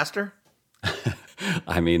run faster?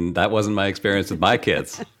 I mean, that wasn't my experience with my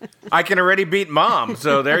kids. I can already beat Mom,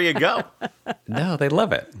 so there you go. No, they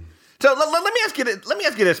love it. So let me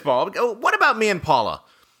ask you this, Paul. What about me and Paula?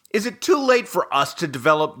 Is it too late for us to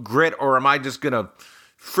develop grit, or am I just going to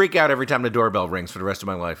freak out every time the doorbell rings for the rest of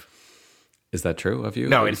my life? Is that true of you?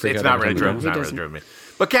 No, it's not really true. It's not really true of me.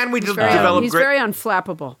 But can we develop grit? He's very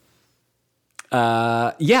unflappable.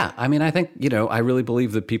 Yeah, I mean, I think I really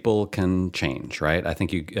believe that people can change, right? I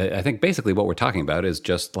think basically what we're talking about is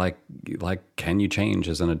just like, can you change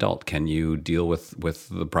as an adult? Can you deal with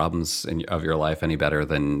the problems of your life any better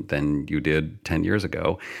than you did 10 years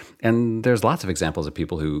ago? And there's lots of examples of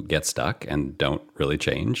people who get stuck and don't really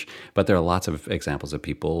change, but there are lots of examples of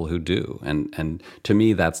people who do. And to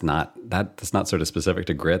me, that's not sort of specific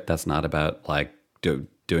to grit. That's not about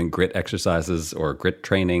doing grit exercises or grit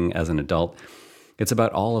training as an adult. It's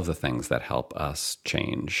about all of the things that help us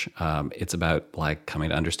change. It's about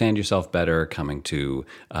coming to understand yourself better, coming to,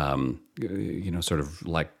 coming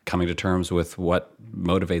to terms with what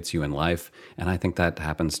motivates you in life. And I think that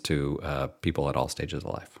happens to people at all stages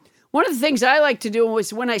of life. One of the things I like to do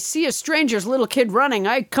is when I see a stranger's little kid running,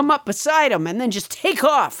 I come up beside him and then just take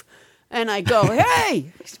off. And I go,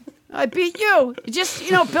 "Hey, I beat you." It just,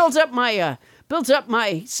 builds up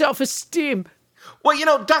my self-esteem.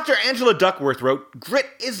 Well, Dr. Angela Duckworth wrote, "Grit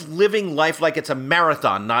is living life like it's a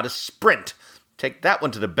marathon, not a sprint." Take that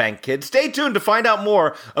one to the bank, kid. Stay tuned to find out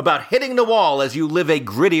more about hitting the wall as you live a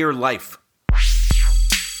grittier life.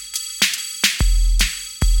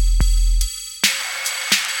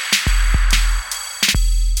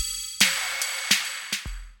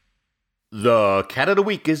 The Cat of the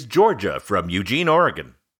Week is Georgia from Eugene,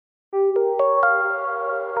 Oregon.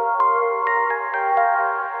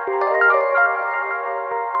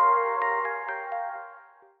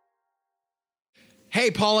 Hey,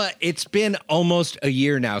 Paula, it's been almost a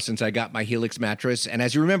year now since I got my Helix mattress. And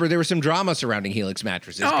as you remember, there was some drama surrounding Helix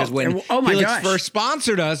mattresses. Because when Helix first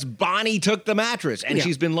sponsored us, Bonnie took the mattress and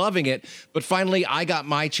she's been loving it. But finally, I got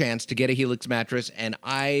my chance to get a Helix mattress and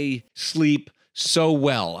I sleep so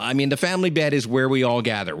well. I mean, the family bed is where we all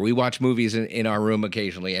gather. We watch movies in our room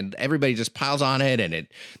occasionally and everybody just piles on it and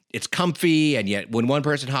it's comfy. And yet when one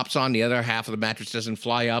person hops on, the other half of the mattress doesn't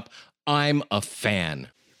fly up. I'm a fan.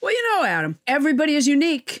 Well, you know, Adam, everybody is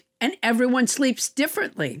unique and everyone sleeps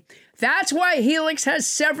differently. That's why Helix has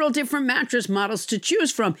several different mattress models to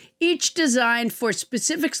choose from, each designed for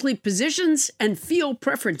specific sleep positions and feel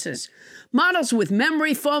preferences. Models with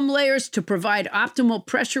memory foam layers to provide optimal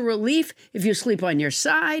pressure relief if you sleep on your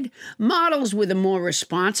side. Models with a more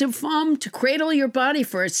responsive foam to cradle your body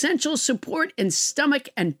for essential support in stomach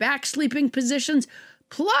and back sleeping positions.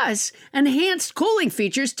 Plus, enhanced cooling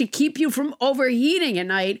features to keep you from overheating at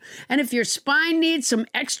night. And if your spine needs some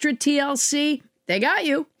extra TLC, they got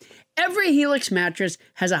you. Every Helix mattress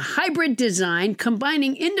has a hybrid design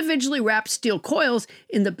combining individually wrapped steel coils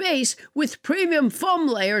in the base with premium foam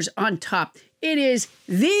layers on top. It is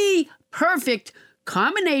the perfect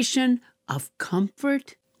combination of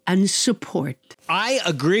comfort and support. I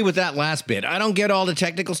agree with that last bit. I don't get all the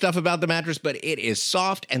technical stuff about the mattress, but it is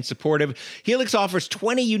soft and supportive. Helix offers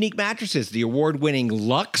 20 unique mattresses, the award-winning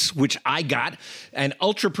Luxe, which I got, and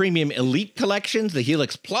ultra-premium Elite collections, the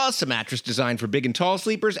Helix Plus, a mattress designed for big and tall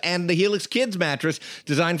sleepers, and the Helix Kids mattress,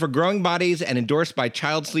 designed for growing bodies and endorsed by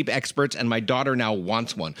child sleep experts, and my daughter now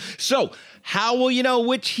wants one. So, how will you know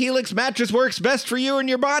which Helix mattress works best for you and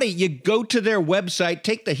your body? You go to their website,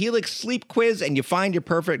 take the Helix sleep quiz, and you find your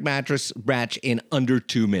perfect mattress match in under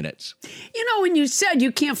 2 minutes. You know, when you said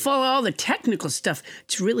you can't follow all the technical stuff,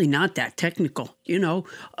 it's really not that technical. You know,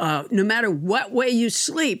 no matter what way you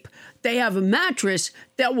sleep, they have a mattress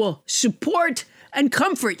that will support and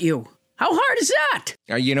comfort you. How hard is that?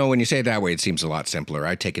 You know, when you say it that way, it seems a lot simpler.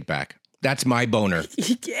 I take it back. That's my boner.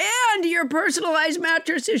 And your personalized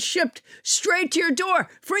mattress is shipped straight to your door,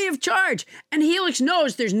 free of charge. And Helix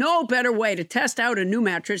knows there's no better way to test out a new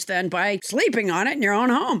mattress than by sleeping on it in your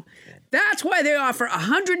own home. That's why they offer a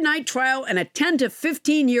 100-night trial and a 10 to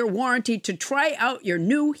 15-year warranty to try out your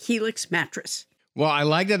new Helix mattress. Well, I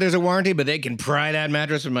like that there's a warranty, but they can pry that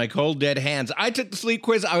mattress with my cold, dead hands. I took the sleep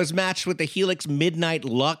quiz. I was matched with the Helix Midnight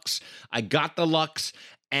Luxe. I got the Luxe.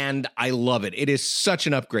 And I love it. It is such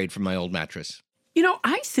an upgrade from my old mattress. You know,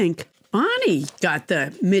 I think Bonnie got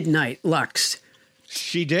the Midnight Luxe.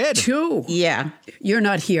 She did. Too. Yeah. You're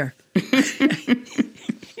not here.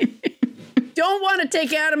 Don't want to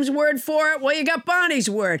take Adam's word for it? Well, you got Bonnie's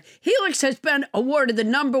word. Helix has been awarded the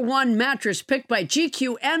 #1 mattress picked by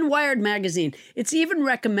GQ and Wired magazine. It's even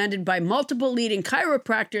recommended by multiple leading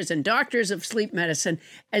chiropractors and doctors of sleep medicine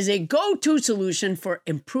as a go-to solution for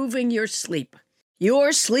improving your sleep.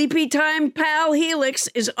 Your sleepy time pal Helix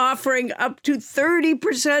is offering up to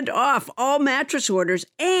 30% off all mattress orders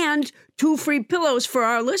and 2 free pillows for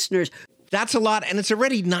our listeners. That's a lot, and it's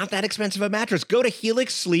already not that expensive a mattress. Go to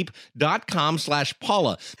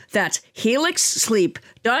helixsleep.com/Paula. That's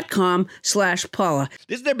helixsleep.com/Paula.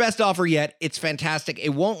 This is their best offer yet. It's fantastic. It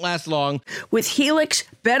won't last long. With Helix,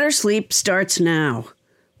 better sleep starts now.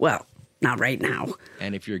 Well, not right now.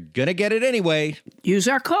 And if you're going to get it anyway, use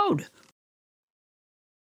our code.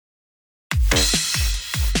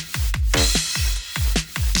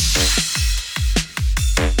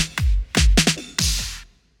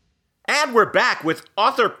 And we're back with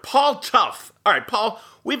author Paul Tough. All right, Paul,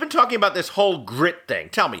 we've been talking about this whole grit thing.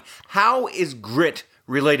 Tell me, how is grit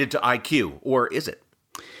related to IQ, or is it?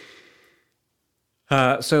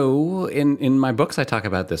 So in my books, I talk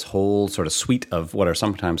about this whole sort of suite of what are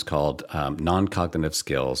sometimes called non-cognitive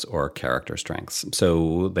skills or character strengths.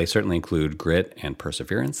 So they certainly include grit and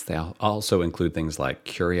perseverance. They also include things like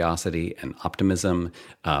curiosity and optimism,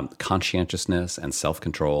 conscientiousness and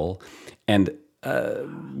self-control. And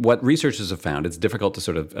what researchers have found, it's difficult to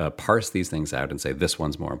sort of parse these things out and say this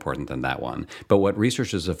one's more important than that one. But what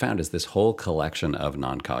researchers have found is this whole collection of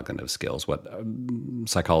non-cognitive skills, what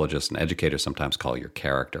psychologists and educators sometimes call your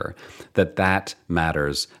character, that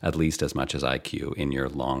matters at least as much as IQ in your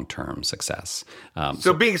long-term success.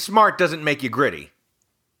 So being smart doesn't make you gritty.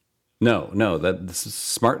 No, that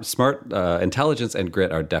smart intelligence and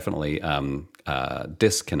grit are definitely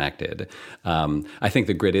disconnected. I think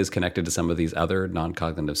the grit is connected to some of these other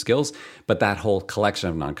non-cognitive skills, but that whole collection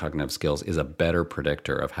of non-cognitive skills is a better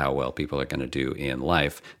predictor of how well people are going to do in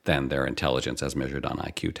life than their intelligence as measured on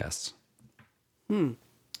IQ tests.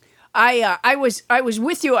 I was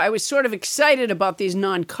with you. I was sort of excited about these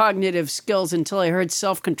non-cognitive skills until I heard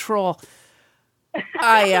self-control.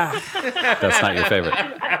 That's not your favorite.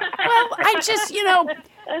 I just,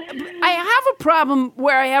 I have a problem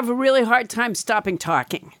where I have a really hard time stopping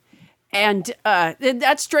talking. And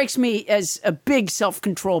that strikes me as a big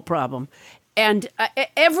self-control problem. And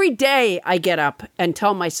every day I get up and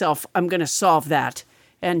tell myself I'm going to solve that.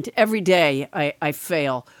 And every day I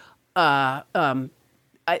fail.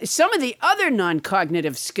 Some of the other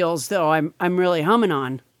non-cognitive skills, though, I'm really humming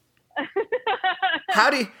on. How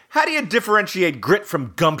do you differentiate grit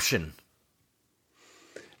from gumption?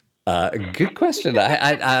 Good question.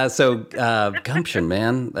 So gumption,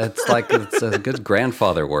 man, it's a good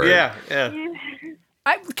grandfather word. Yeah. Can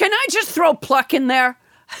I just throw pluck in there?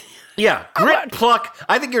 Yeah, grit, pluck.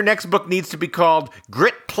 I think your next book needs to be called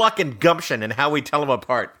Grit, Pluck, and Gumption and How We Tell Them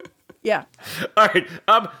Apart. Yeah. All right.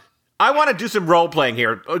 I want to do some role playing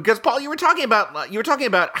here because Paul, you were talking about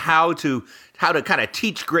how to kind of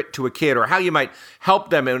teach grit to a kid or how you might help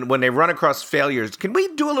them when they run across failures. Can we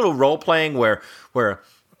do a little role playing where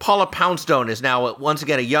Paula Poundstone is now once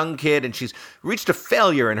again a young kid and she's reached a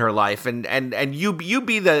failure in her life and you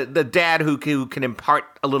be the dad who can impart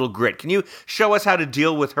a little grit. Can you show us how to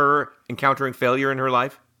deal with her encountering failure in her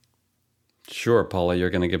life? Sure, Paula, you're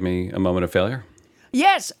going to give me a moment of failure?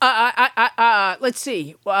 Yes. Let's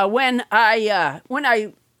see. When I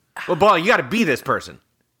Well, Paul, you got to be this person.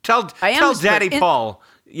 Tell Daddy Paul,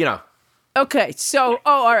 Okay. So,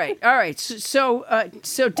 all right.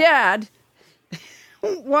 So, Dad,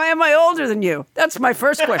 why am I older than you? That's my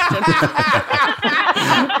first question.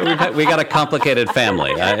 We got a complicated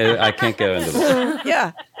family. I can't go into this.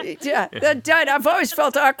 Yeah. Dad, I've always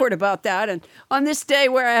felt awkward about that. And on this day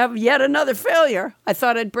where I have yet another failure, I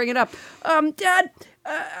thought I'd bring it up. Dad,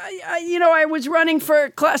 I was running for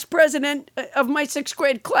class president of my 6th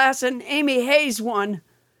grade class, and Amy Hayes won.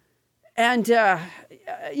 And,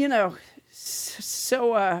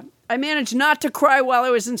 so I managed not to cry while I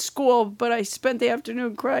was in school, but I spent the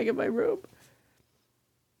afternoon crying in my room.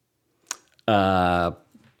 Paula,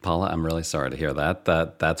 I'm really sorry to hear that.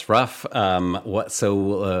 That's rough. Are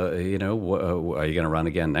you going to run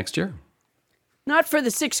again next year? Not for the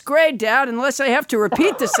 6th grade, Dad, unless I have to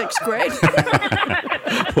repeat the 6th grade.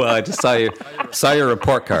 Well, I just saw your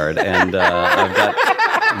report card, and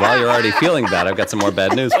while you're already feeling bad, I've got some more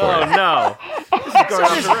bad news for you. Oh, no. This is going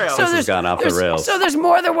off the rails. This has gone off the rails. So there's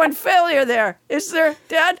more than one failure there, is there,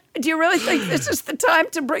 Dad? Do you really think this is the time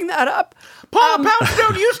to bring that up? Paula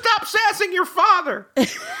Poundstone, you stop sassing your father.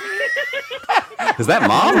 Is that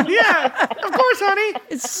Mom? Yeah, of course, honey.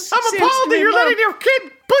 I'm appalled that you're letting your kid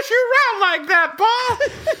push you around like that, Paul.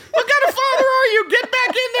 What kind of father are you? Get back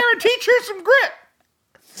in there and teach her some grit.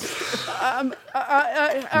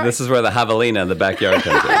 This is where the javelina in the backyard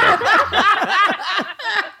comes in.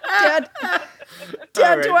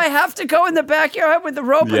 Dad, right. Do I have to go in the backyard with the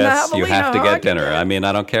rope and the javelina? Yes, you have to hug? get dinner. I mean,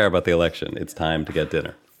 I don't care about the election. It's time to get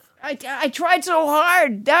dinner. I tried so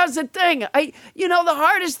hard. That was the thing. The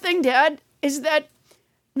hardest thing, Dad, is that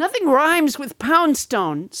nothing rhymes with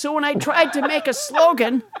Poundstone. So when I tried to make a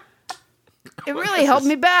slogan, it really held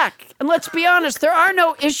me back. And let's be honest, there are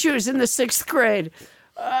no issues in the 6th grade.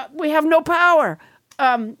 We have no power.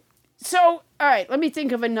 All right, let me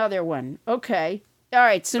think of another one. Okay. All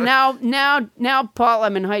right, so now, Paul,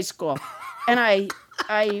 I'm in high school. And I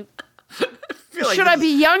should I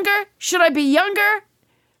be younger? Should I be younger?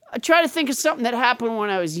 I try to think of something that happened when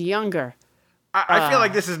I was younger. I feel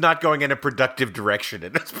like this is not going in a productive direction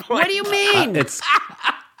at this point. What do you mean?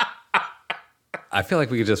 I feel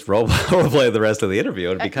like we could just role play the rest of the interview.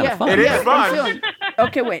 It'd be kind of fun. It is fun.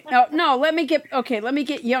 Okay, wait. No, let me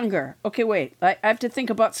get younger. Okay, wait. I have to think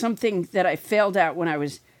about something that I failed at when I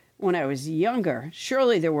was younger.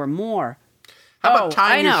 Surely there were more. How about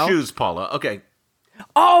tying your shoes, Paula? Okay.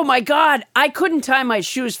 Oh my God. I couldn't tie my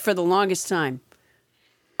shoes for the longest time.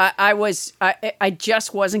 I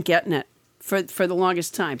just wasn't getting it for the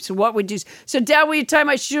longest time. So what would you? So Dad, will you tie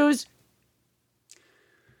my shoes?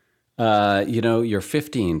 You're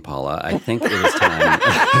 15, Paula. I think it is time.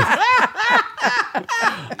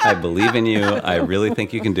 I believe in you. I really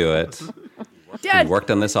think you can do it. Dad, we worked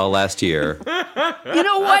on this all last year. You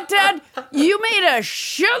know what, Dad? You made a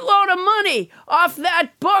shitload of money off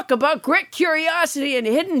that book about grit, curiosity, and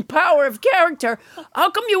hidden power of character. How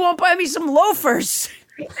come you won't buy me some loafers?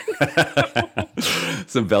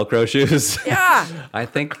 Some Velcro shoes. Yeah. I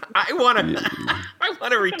think I want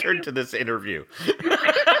to return to this interview.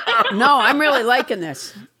 No, I'm really liking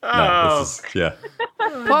this. No, this is, yeah.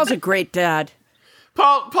 Paul's a great dad.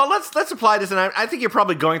 Paul, let's apply this, and I think you're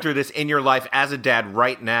probably going through this in your life as a dad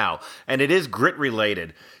right now, and it is grit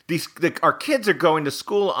related. Our kids are going to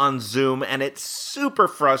school on Zoom, and it's super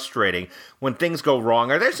frustrating when things go wrong.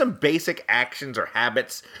 Are there some basic actions or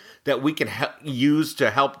habits that we can use to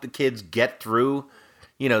help the kids get through,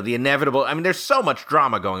 the inevitable? I mean, there's so much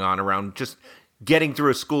drama going on around just getting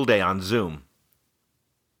through a school day on Zoom.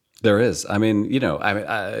 There is. I mean,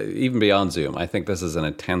 even beyond Zoom, I think this is an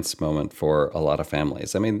intense moment for a lot of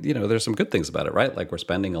families. I mean, there's some good things about it, right? Like we're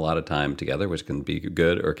spending a lot of time together, which can be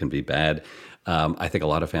good or can be bad. I think a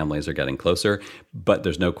lot of families are getting closer, but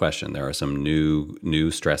there's no question there are some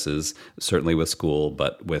new stresses, certainly with school,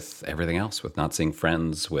 but with everything else, with not seeing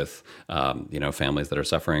friends, with families that are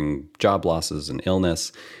suffering job losses and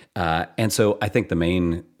illness. And so I think the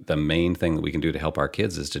main thing that we can do to help our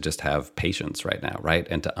kids is to just have patience right now, right?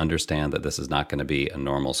 And to understand that this is not going to be a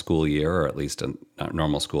normal school year, or at least a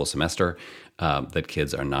normal school semester, that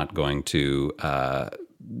kids are not going to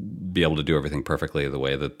be able to do everything perfectly the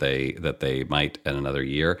way that they might in another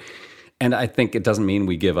year. And I think it doesn't mean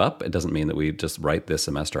we give up. It doesn't mean that we just write this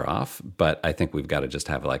semester off. But I think we've got to just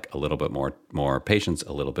have like a little bit more patience,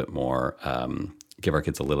 a little bit more, give our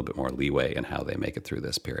kids a little bit more leeway in how they make it through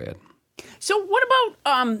this period. So what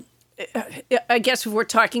about, I guess if we're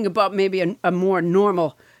talking about maybe a more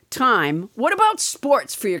normal time, what about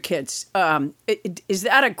sports for your kids? Is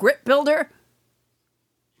that a grit builder?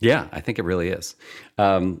 Yeah, I think it really is.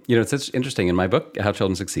 It's interesting. In my book, How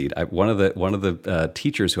Children Succeed, one of the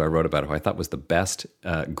teachers who I wrote about, who I thought was the best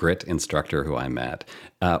grit instructor who I met,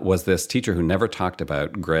 was this teacher who never talked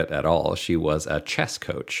about grit at all. She was a chess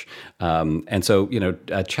coach, and so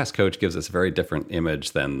a chess coach gives us a very different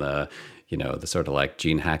image than the sort of like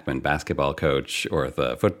Gene Hackman basketball coach or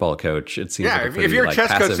the football coach. It seems like if you're a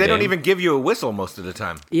chess coach, they don't even give you a whistle most of the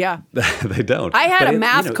time. Yeah, they don't. I had a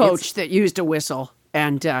math coach that used a whistle.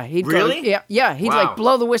 And he'd really? Go, yeah. He'd like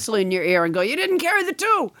blow the whistle in your ear and go, "You didn't carry the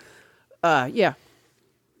 2." Yeah.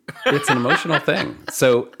 It's an emotional thing.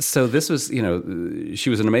 So this was, she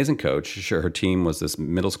was an amazing coach. Her team was this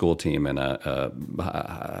middle school team in a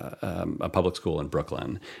public school in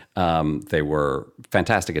Brooklyn. They were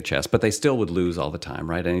fantastic at chess, but they still would lose all the time,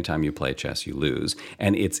 right? Anytime you play chess, you lose.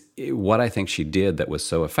 And what I think she did that was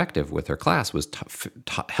so effective with her class was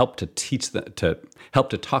help to teach them, to help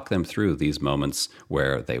to talk them through these moments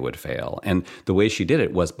where they would fail. And the way she did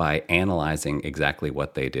it was by analyzing exactly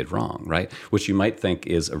what they did wrong, right? Which you might think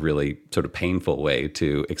is a really sort of painful way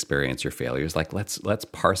to experience your failures. Like, let's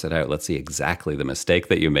parse it out. Let's see exactly the mistake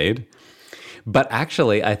that you made. But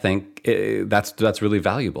actually, I think that's really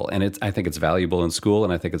valuable, and I think it's valuable in school,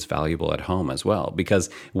 and I think it's valuable at home as well. Because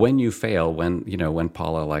when you fail, when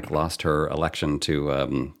Paula lost her election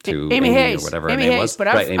to Amy Hayes or whatever Amy her name Hayes, was, but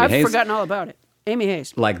right, I've forgotten all about it. Amy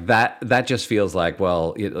Hayes. Like that just feels like,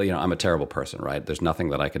 well, I'm a terrible person, right? There's nothing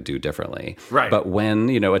that I could do differently. Right. But when,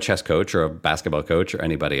 a chess coach or a basketball coach or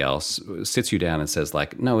anybody else sits you down and says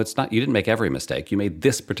like, no, it's not, you didn't make every mistake. You made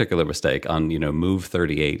this particular mistake on, move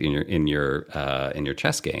 38 in your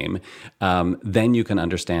chess game. Then you can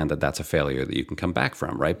understand that that's a failure that you can come back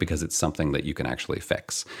from, right? Because it's something that you can actually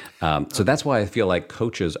fix. So that's why I feel like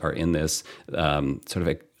coaches are in this sort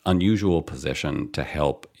of unusual position to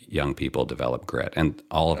help young people develop grit. And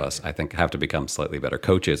all of us, I think, have to become slightly better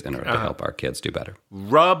coaches in order to help our kids do better.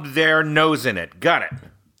 Rub their nose in it. Got it.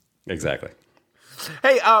 Exactly.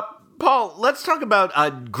 Hey, Paul, let's talk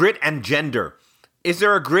about grit and gender. Is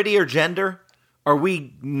there a grittier gender? Are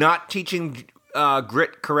we not teaching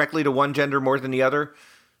grit correctly to one gender more than the other?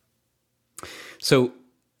 So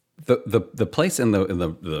the place in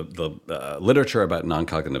the literature about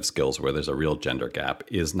non-cognitive skills where there's a real gender gap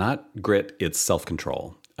is not grit, it's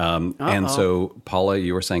self-control. And so, Paula,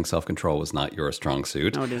 you were saying self-control was not your strong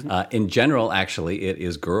suit. No, it isn't. In general, actually, it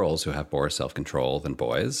is girls who have more self-control than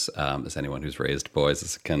boys, as anyone who's raised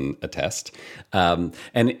boys can attest. And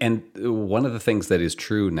one of the things that is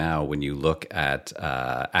true now when you look at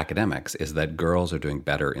academics is that girls are doing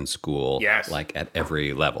better in school, yes, like at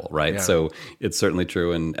every level, right? Yeah. So it's certainly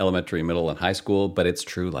true in elementary, middle, and high school, but it's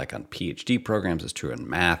true like on PhD programs, it's true in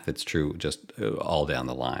math, it's true just all down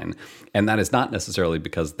the line. And that is not necessarily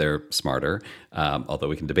because they're smarter, although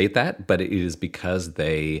we can debate that, but it is because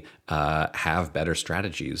they have better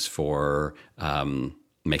strategies for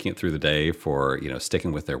making it through the day, for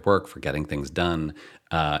sticking with their work, for getting things done,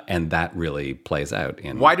 and that really plays out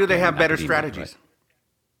in. Why do they have better academia, strategies?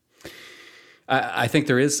 Right? I think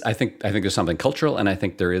there is. I think there's something cultural, and I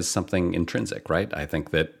think there is something intrinsic, right? I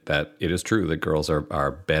think that it is true that girls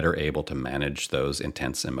are better able to manage those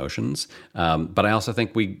intense emotions. But I also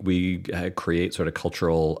think we create sort of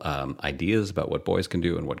cultural ideas about what boys can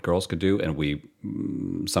do and what girls can do, and we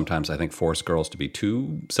sometimes, I think, force girls to be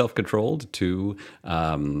too self-controlled, too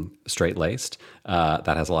straight-laced. That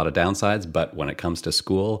has a lot of downsides, but when it comes to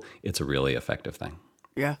school, it's a really effective thing.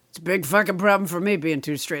 Yeah, it's a big fucking problem for me being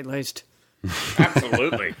too straight-laced.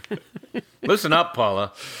 Absolutely. Listen up,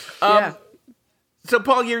 Paula. Yeah. So,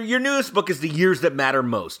 Paul, your newest book is The Years That Matter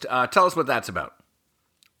Most. Tell us what that's about.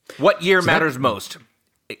 What year matters most?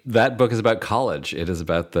 That book is about college. It is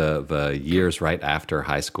about the years right after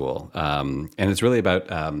high school. And it's really about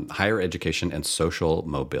higher education and social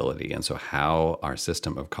mobility. And so how our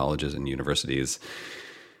system of colleges and universities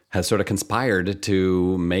has sort of conspired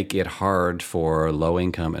to make it hard for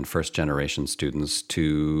low-income and first-generation students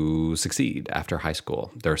to succeed after high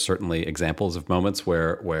school. There are certainly examples of moments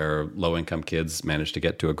where low-income kids manage to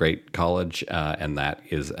get to a great college, and that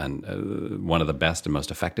is one of the best and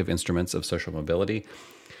most effective instruments of social mobility.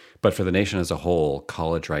 But for the nation as a whole,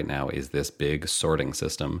 college right now is this big sorting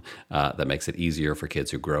system that makes it easier for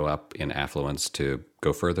kids who grow up in affluence to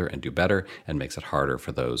go further and do better, and makes it harder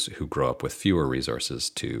for those who grow up with fewer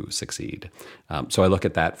resources to succeed. So I look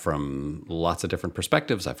at that from lots of different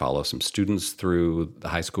perspectives. I follow some students through the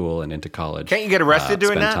high school and into college. Can't you get arrested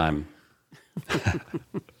doing that?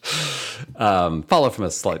 Follow from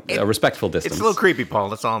a respectful distance. It's a little creepy, Paul.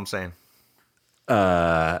 That's all I'm saying.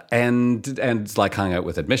 And like hung out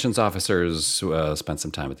with admissions officers, spent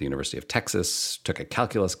some time at the University of Texas, took a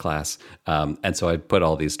calculus class. And so I put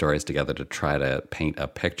all these stories together to try to paint a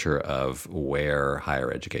picture of where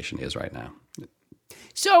higher education is right now.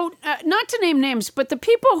 So, not to name names, but the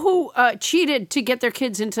people who cheated to get their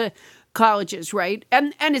kids into colleges, right?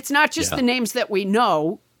 And it's not just the names that we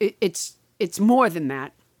know. It's more than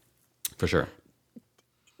that. For sure.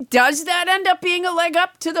 Does that end up being a leg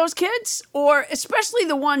up to those kids? Or especially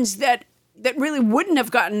the ones that really wouldn't have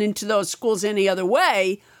gotten into those schools any other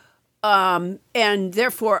way, and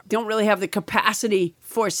therefore don't really have the capacity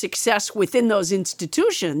for success within those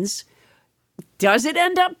institutions? Does it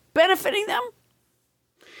end up benefiting them?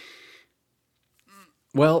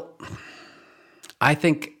 Well, I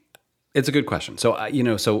think it's a good question. So,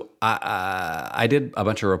 I did a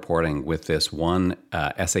bunch of reporting with this one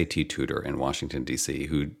SAT tutor in Washington, D.C.,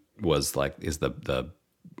 who is the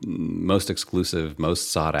most exclusive,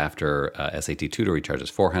 most sought after SAT tutor. He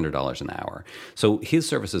charges $400 an hour. So his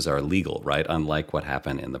services are legal, right? Unlike what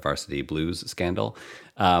happened in the Varsity Blues scandal.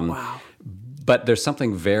 Wow. But there's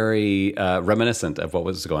something very reminiscent of what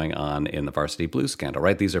was going on in the Varsity Blues scandal,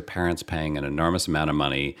 right? These are parents paying an enormous amount of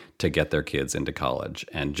money to get their kids into college.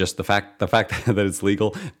 And just the fact that it's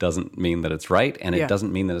legal doesn't mean that it's right, and it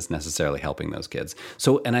doesn't mean that it's necessarily helping those kids.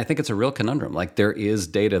 So, and I think it's a real conundrum. Like, there is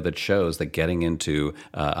data that shows that getting into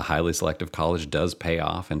a highly selective college does pay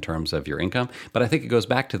off in terms of your income. But I think it goes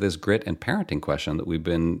back to this grit and parenting question that we've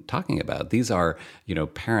been talking about. These are,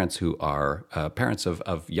 parents who are parents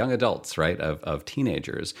of young adults, right? Of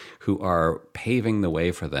teenagers who are paving the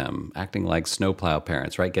way for them, acting like snowplow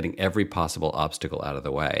parents, right? Getting every possible obstacle out of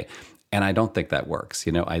the way. And I don't think that works.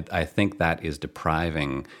 I think that is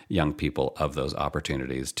depriving young people of those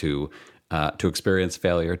opportunities to experience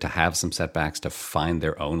failure, to have some setbacks, to find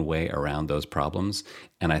their own way around those problems.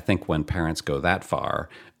 And I think when parents go that far,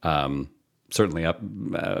 certainly up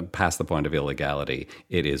past the point of illegality,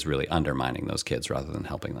 it is really undermining those kids rather than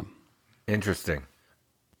helping them. Interesting.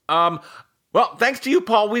 Well, thanks to you,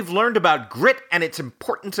 Paul, we've learned about grit and its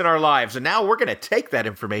importance in our lives, and now we're going to take that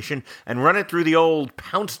information and run it through the old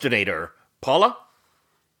Poundstonator. Paula?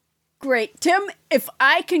 Great. Tim, if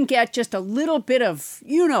I can get just a little bit of,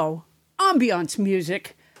 ambiance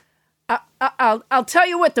music, I'll tell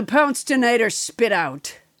you what the Poundstonator spit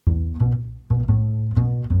out.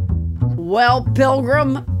 Well,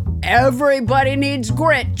 Pilgrim, everybody needs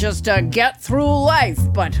grit just to get through life,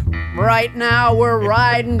 but right now we're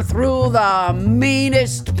riding through the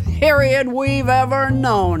meanest period we've ever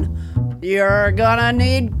known. You're gonna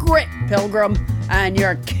need grit, Pilgrim, and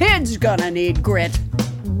your kid's gonna need grit.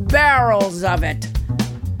 Barrels of it.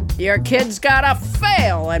 Your kid's gotta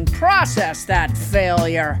fail and process that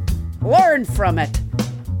failure. Learn from it.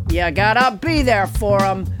 You gotta be there for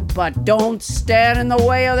them, but don't stand in the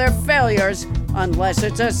way of their failures unless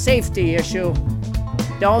it's a safety issue.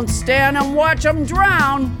 Don't stand and watch them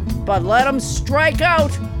drown, but let them strike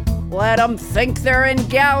out. Let them think they're in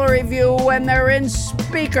gallery view when they're in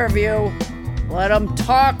speaker view. Let them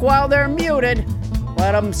talk while they're muted.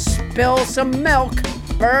 Let them spill some milk,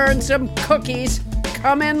 burn some cookies,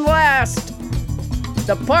 come in last.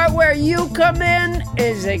 The part where you come in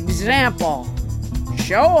is example.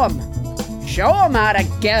 Show them. Show them how to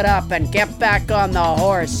get up and get back on the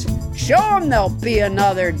horse. Show them there'll be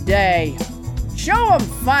another day. Show them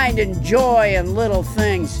finding joy in little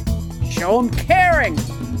things. Show them caring.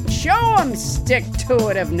 Show them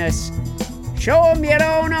stick-to-itiveness. Show them you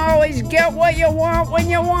don't always get what you want when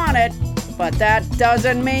you want it, but that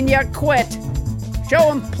doesn't mean you quit. Show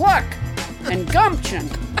them pluck and gumption.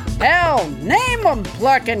 Hell, name them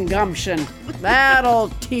pluck and gumption. That'll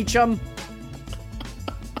teach them.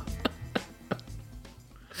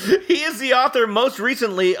 He is the author most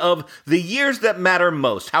recently of The Years That Matter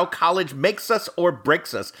Most, How College Makes Us or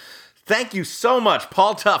Breaks Us. Thank you so much,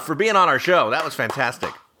 Paul Tough, for being on our show. That was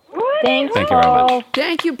fantastic. Thank Thank you very much.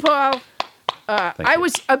 Thank you, Paul.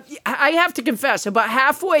 I have to confess, about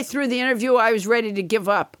halfway through the interview, I was ready to give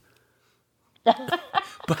up.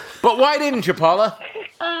 But why didn't you, Paula?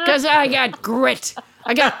 Because I got grit.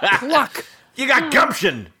 I got pluck. You got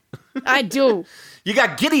gumption. I do. You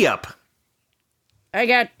got giddy up. I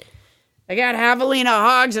got javelina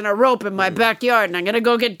hogs and a rope in my backyard, and I'm going to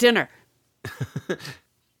go get dinner.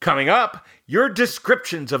 Coming up, your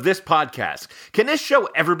descriptions of this podcast. Can this show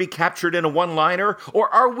ever be captured in a one-liner, or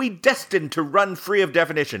are we destined to run free of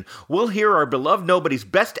definition? We'll hear our beloved nobody's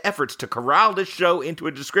best efforts to corral this show into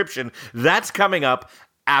a description. That's coming up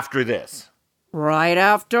after this. Right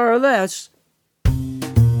after this.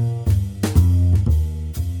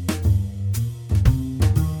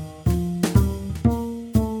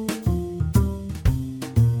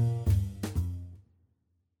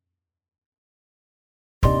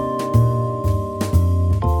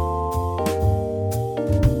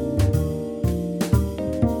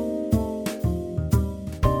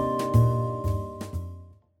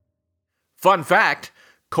 Fun fact,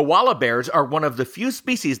 koala bears are one of the few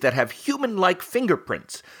species that have human-like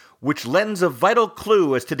fingerprints, which lends a vital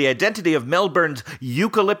clue as to the identity of Melbourne's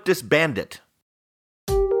eucalyptus bandit.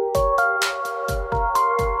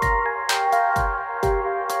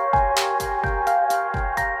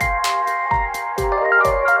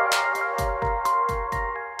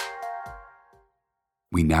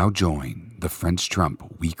 We now join the French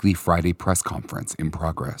Trump weekly Friday press conference in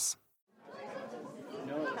progress.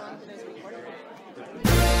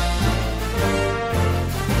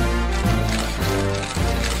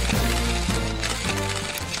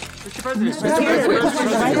 Yes,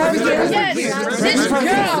 this girl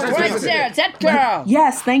right there, that girl.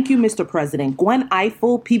 Yes, thank you, Mr. President. Gwen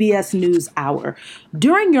Eiffel, PBS NewsHour.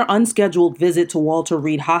 During your unscheduled visit to Walter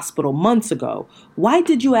Reed Hospital months ago, why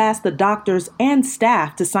did you ask the doctors and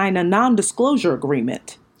staff to sign a non-disclosure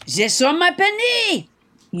agreement? This on my penny.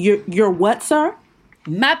 Your what, sir?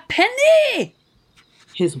 My penny.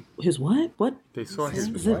 His what? What? They saw his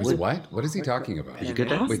what? What is he talking about? Did you get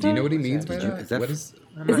that? Wait, do you know what he means by that? What is?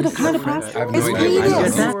 Is it a kind of pasta? I have no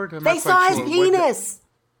idea. They saw his penis.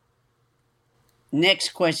 Next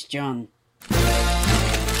question.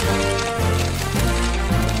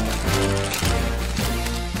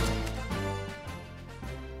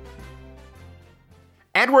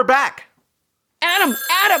 And we're back. Adam.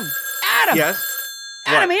 Yes?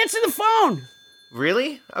 Adam, What? answer the phone.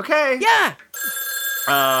 Really? Okay. Yeah.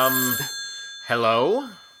 Hello?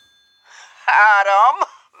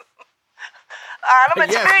 Adam,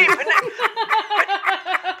 it's Yes. me,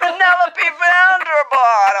 Penelope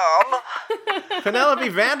Vanderbottom. Penelope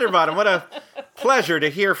Vanderbottom, what a pleasure to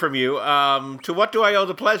hear from you. To what do I owe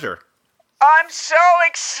the pleasure? I'm so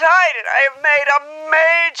excited. I have made a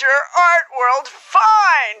major art world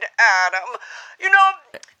find, Adam. You know,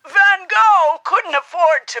 Van Gogh couldn't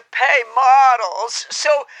afford to pay models,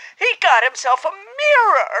 so he got himself a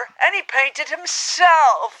mirror and he painted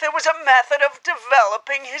himself. It was a method of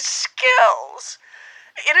developing his skills.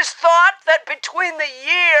 It is thought that between the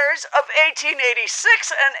years of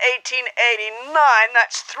 1886 and 1889,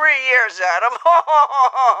 that's 3 years, Adam,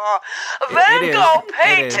 Van Gogh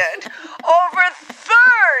painted over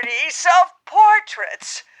 30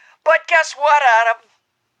 self-portraits. But guess what, Adam?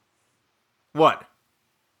 What?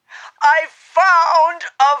 I found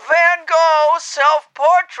a Van Gogh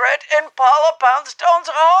self-portrait in Paula Poundstone's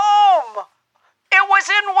home. It was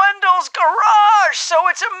in Wendell's garage, so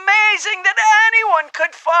it's amazing that anyone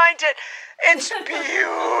could find it. It's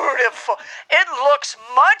beautiful. It looks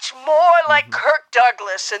much more like Kirk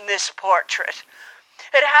Douglas in this portrait.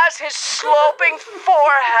 It has his sloping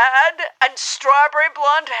forehead and strawberry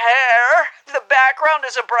blonde hair. The background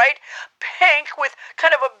is a bright pink with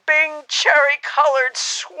kind of a Bing cherry-colored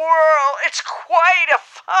swirl. It's quite a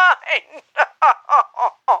find.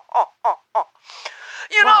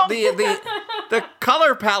 You know, The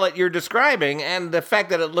color palette you're describing and the fact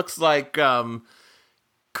that it looks like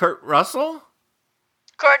Kurt Russell?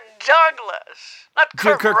 Kurt Douglas. Not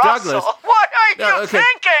Kurt, Kirk Russell. Douglas. What are you Okay.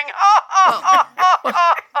 thinking?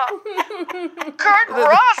 Kurt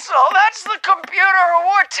Russell, that's the computer who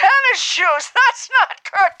wore tennis shoes. That's not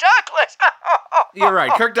Kurt Douglas. You're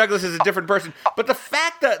right. Kirk Douglas is a different person. But the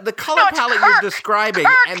fact that the color No, it's palette Kirk. you're describing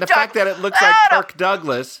Kirk and the fact that it looks like Adam. Kirk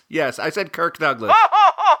Douglas. Yes, I said Kirk Douglas.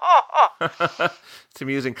 It's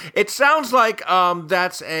amusing. It sounds like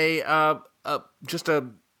that's just a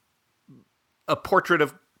portrait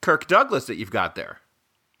of Kirk Douglas that you've got there.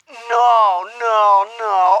 No.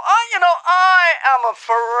 I am a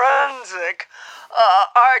forensic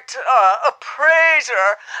art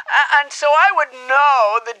appraiser, and so I would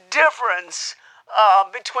know the difference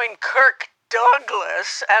between Kirk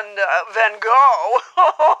Douglas and Van Gogh.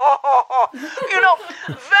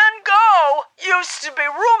 Van Gogh used to be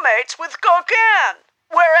roommates with Gauguin,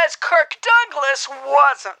 whereas Kirk Douglas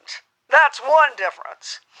wasn't. That's one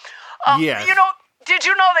difference. Yes. Did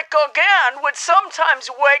you know that Gauguin would sometimes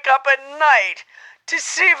wake up at night to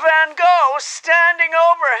see Van Gogh standing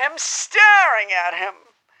over him, staring at him?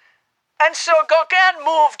 And so Gauguin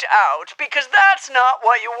moved out, because that's not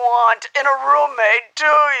what you want in a roommate, do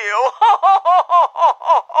you?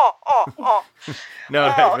 No,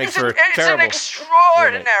 that makes for It's terrible. an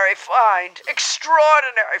extraordinary find.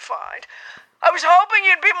 Extraordinary find. I was hoping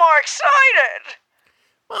you'd be more excited.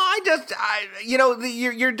 Well,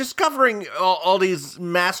 you're discovering all these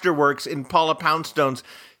masterworks in Paula Poundstone's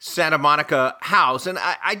Santa Monica house, and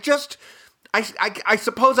I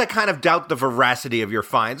suppose I kind of doubt the veracity of your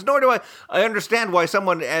finds. Nor do I understand why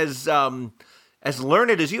someone as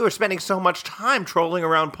learned as you are spending so much time trolling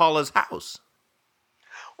around Paula's house.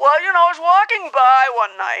 Well, I was walking by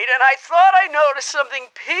one night, and I thought I noticed something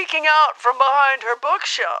peeking out from behind her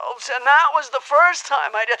bookshelves, and that was the first time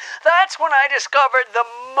that's when I discovered the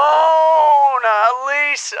Mona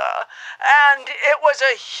Lisa, and it was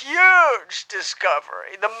a huge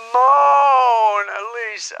discovery, the Mona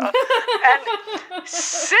Lisa. And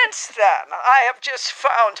since then, I have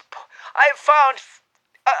found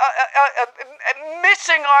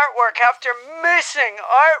missing artwork after missing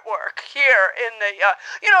artwork here in the,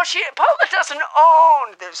 Paula doesn't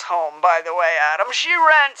own this home, by the way, Adam. She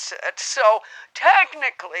rents it, so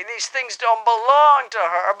technically these things don't belong to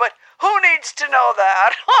her, but who needs to know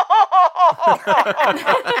that?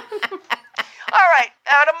 All right,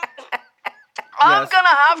 Adam, I'm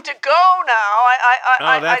gonna have to go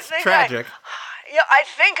now. That's tragic. I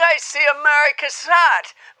think I see a Mary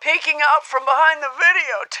Cassatt peeking out from behind the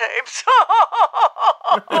videotapes.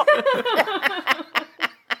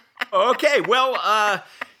 Okay, well,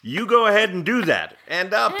 you go ahead and do that.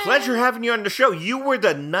 And pleasure having you on the show. You were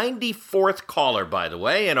the 94th caller, by the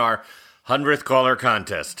way, in our 100th caller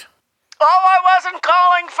contest. Oh, I wasn't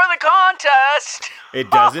calling for the contest.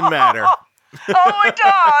 It doesn't matter. Oh, it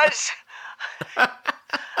does.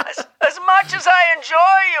 As much as I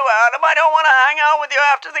enjoy you, Adam, I don't want to hang out with you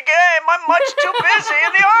after the game. I'm much too busy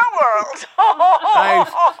in the art world.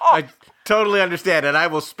 I totally understand, and I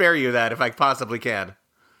will spare you that if I possibly can.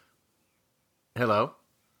 Hello?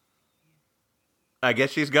 I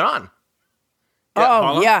guess she's gone.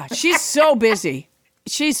 Oh, yeah. She's so busy.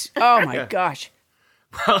 Oh my gosh.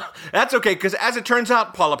 Well, that's okay, because as it turns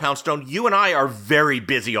out, Paula Poundstone, you and I are very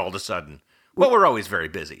busy all of a sudden. Well, we're always very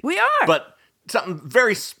busy. We are. But something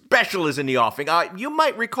very special is in the offing. You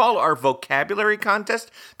might recall our vocabulary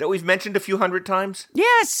contest that we've mentioned a few hundred times.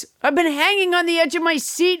 Yes. I've been hanging on the edge of my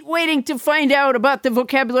seat waiting to find out about the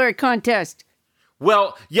vocabulary contest.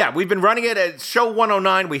 Well, yeah, we've been running it at show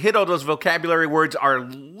 109. We hit all those vocabulary words. Our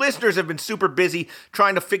listeners have been super busy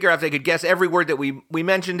trying to figure out if they could guess every word that we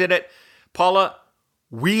mentioned in it. Paula,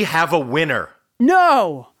 we have a winner.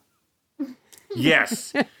 No.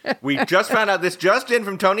 Yes. We just found out this just in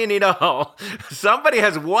from Tony Anita Hull. Somebody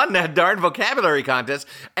has won that darn vocabulary contest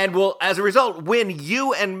and will, as a result, win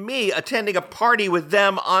you and me attending a party with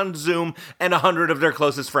them on Zoom and 100 of their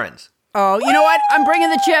closest friends. Oh, you know what? I'm bringing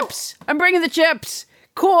the chips.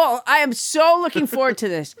 Cool. I am so looking forward to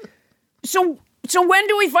this. So when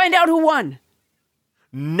do we find out who won?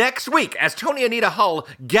 Next week, as Tony Anita Hull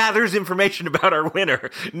gathers information about our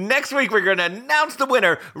winner. Next week, we're going to announce the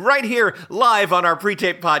winner right here live on our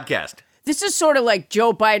pre-tape podcast. This is sort of like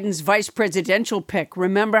Joe Biden's vice presidential pick.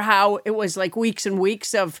 Remember how it was like weeks and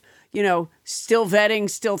weeks of, still vetting,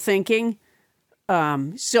 still thinking?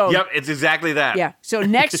 Yep, it's exactly that. Yeah. So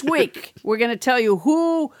next week, we're going to tell you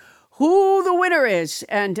who the winner is.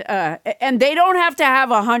 And they don't have to have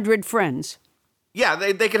 100 friends. Yeah,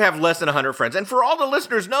 they could have less than 100 friends. And for all the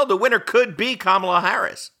listeners know, the winner could be Kamala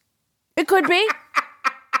Harris. It could be.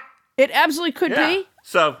 It absolutely could be.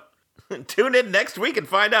 So Tune in next week and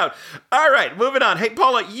find out. All right, moving on. Hey,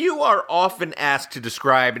 Paula, you are often asked to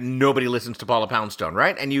describe Nobody Listens to Paula Poundstone,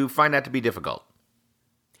 right? And you find that to be difficult.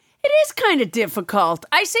 It is kind of difficult.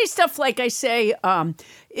 I say stuff like it's me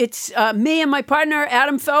and my partner,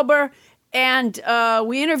 Adam Felber, and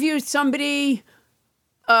we interviewed somebody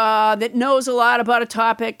that knows a lot about a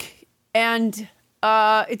topic, and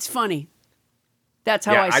it's funny. That's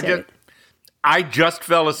how I say it. I just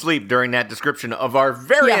fell asleep during that description of our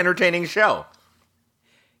very entertaining show.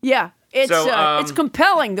 Yeah, it's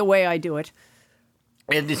compelling the way I do it.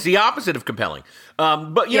 And it's the opposite of compelling.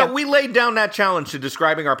 But, you know, we laid down that challenge to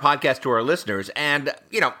describing our podcast to our listeners. And,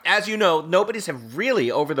 you know, as you know, nobody's have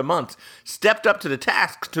really, over the months, stepped up to the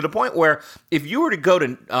task to the point where if you were to go to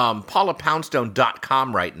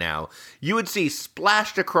paulapoundstone.com right now, you would see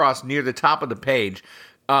splashed across near the top of the page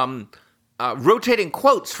rotating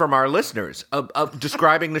quotes from our listeners of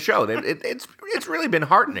describing the show. It's really been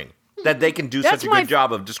heartening that they can do such a good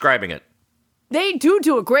job of describing it. They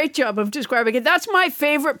do a great job of describing it. That's my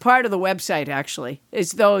favorite part of the website, actually,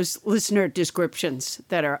 is those listener descriptions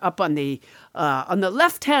that are up on the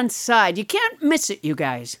left-hand side. You can't miss it, you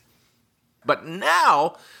guys. But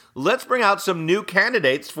now, let's bring out some new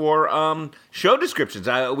candidates for show descriptions.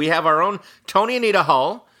 We have our own Tony Anita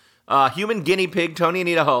Hull. Human guinea pig Tony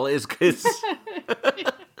Anita Hull is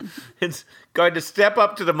it's going to step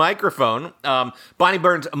up to the microphone. Bonnie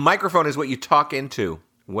Burns, a microphone is what you talk into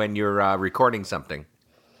when you're recording something.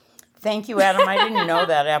 Thank you, Adam. I didn't know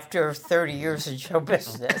that after 30 years in show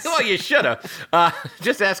business. Well, you should have.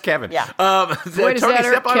 Just ask Kevin. Yeah. Why does that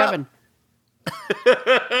hurt Kevin?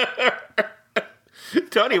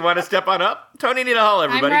 Tony, want to step on up? Tony Anita Hull,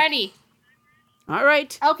 everybody. I'm ready. All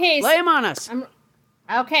right. Okay. Lay him on us.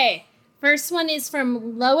 Okay. First one is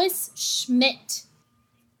from Lois Schmidt.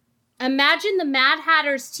 Imagine the Mad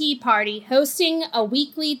Hatter's Tea Party hosting a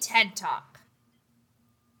weekly TED Talk.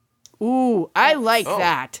 Ooh, I like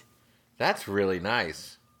that. That's really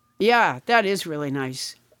nice. Yeah, that is really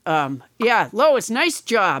nice. Yeah, Lois, nice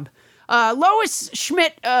job. Lois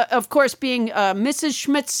Schmidt, of course, being Mrs.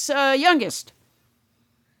 Schmidt's youngest.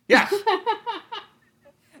 Yeah.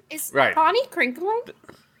 Is right. Bonnie crinkling?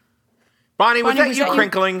 Bonnie, was that you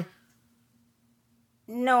crinkling?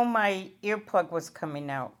 No, my earplug was coming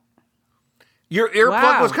out. Your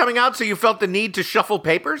earplug was coming out, so you felt the need to shuffle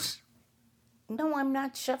papers? No, I'm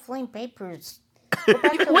not shuffling papers.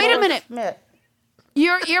 Wait a minute. Schmidt.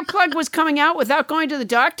 Your earplug was coming out without going to the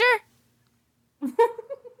doctor?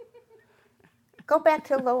 Go back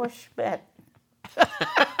to Lois Schmidt.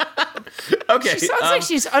 Okay. She sounds like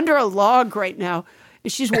she's under a log right now.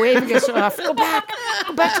 And she's waving us off. Go back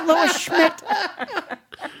to Lois Schmidt.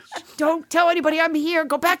 Don't tell anybody I'm here.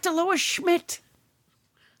 Go back to Lois Schmidt.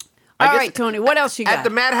 All right, Tony, what else you got? At the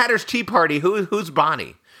Mad Hatter's Tea Party, who's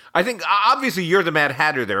Bonnie? I think, obviously, you're the Mad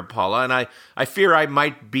Hatter there, Paula, and I fear I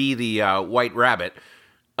might be the White Rabbit.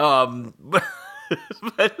 But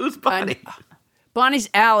who's Bonnie? Bonnie's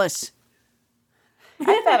Alice.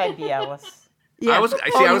 I thought I'd be Alice. Yeah, I was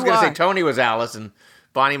going to say Tony was Alice, and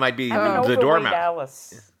Bonnie might be the doormat.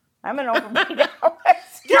 Alice. I'm an overweight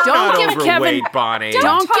Alice. Don't give Kevin, Bonnie.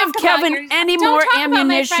 Don't give Kevin any more ammunition. Don't talk about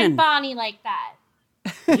my friend Bonnie like that.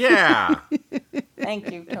 Yeah.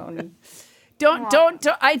 Thank you, Tony.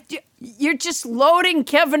 You're just loading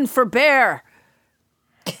Kevin for bear.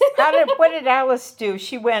 What did Alice do?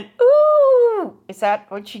 She went, ooh. Is that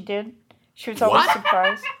what she did? She was always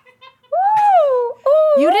surprised. Ooh,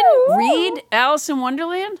 ooh, you didn't ooh. read Alice in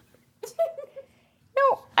Wonderland?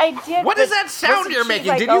 No, I did. What is that sound you're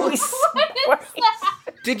making?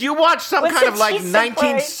 Did you watch some kind of like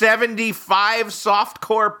 1975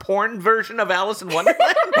 softcore porn version of Alice in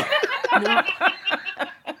Wonderland? No.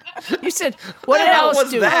 You said, what did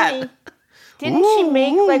Alice do? That? Didn't she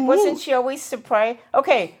make, wasn't she always surprised?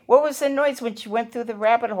 Okay, what was the noise when she went through the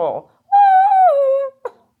rabbit hole?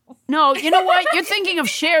 No, you know what? You're thinking of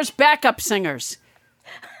Cher's backup singers.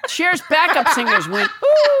 Cher's backup singers went,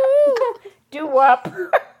 ooh. Do-wop.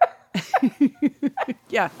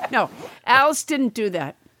 Yeah, no, Alice didn't do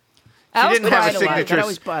that. She didn't have a signature. That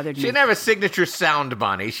always bothered me. She didn't have a signature sound,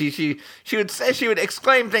 Bonnie. She would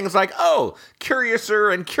exclaim things like, "Oh, curiouser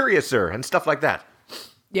and curiouser," and stuff like that.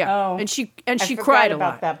 Yeah, Oh, and she I cried a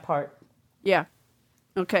about lot. that part. Yeah.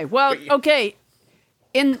 Okay. Well, okay.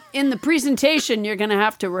 In the presentation, you're going to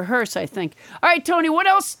have to rehearse, I think. All right, Tony. What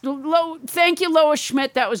else? Thank you, Lois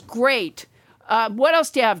Schmidt. That was great. What else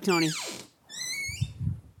do you have, Tony?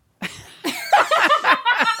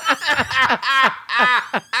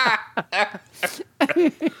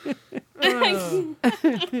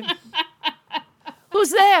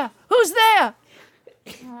 Who's there? Who's there?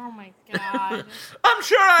 Oh my God. I'm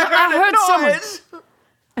sure I heard a noise.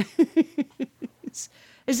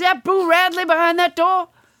 Is that Boo Radley behind that door?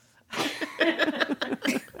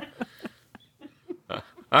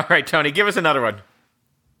 All right, Tony, give us another one.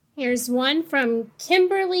 Here's one from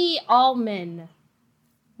Kimberly Allman.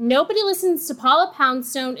 Nobody Listens to Paula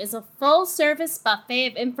Poundstone is a full-service buffet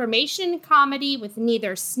of information and comedy with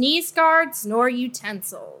neither sneeze guards nor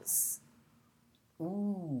utensils.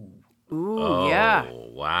 Ooh, Oh, yeah.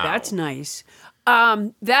 wow. That's nice.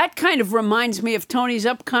 That kind of reminds me of Tony's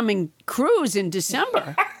upcoming cruise in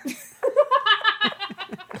December.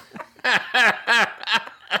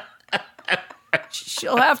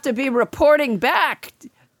 She'll have to be reporting back.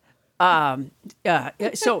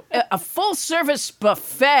 So a full-service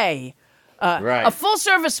buffet, Right. a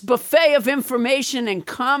full-service buffet of information and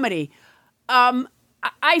comedy.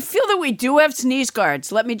 I feel that we do have sneeze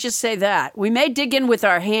guards. Let me just say that. We may dig in with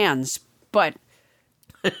our hands, but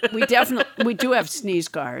we do have sneeze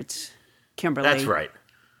guards, Kimberly. That's right.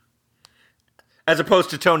 As opposed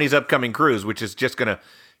to Tony's upcoming cruise, which is just going to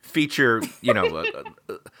feature,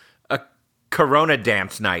 a Corona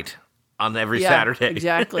dance night on every Saturday.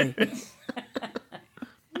 Exactly.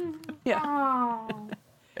 Yeah.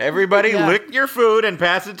 Everybody lick your food and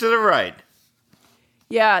pass it to the right.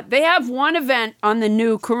 Yeah, they have one event on the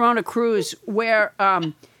new Corona cruise where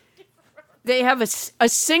they have a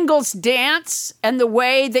singles dance, and the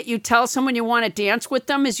way that you tell someone you want to dance with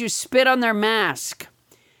them is you spit on their mask.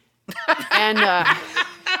 And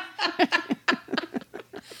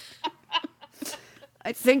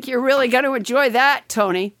I think you're really going to enjoy that,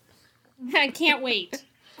 Tony. I can't wait.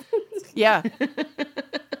 Yeah.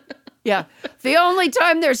 Yeah. The only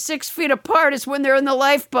time they're 6 feet apart is when they're in the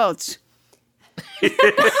lifeboats. It's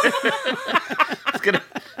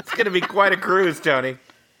gonna be quite a cruise, Tony.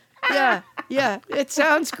 Yeah. It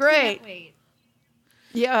sounds great. Wait.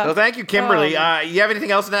 Yeah. Well, thank you, Kimberly. You have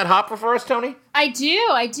anything else in that hopper for us, Tony? I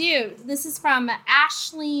do. This is from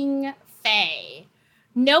Aisling Faye.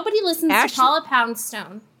 Nobody listens to Paula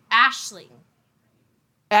Poundstone. Aisling.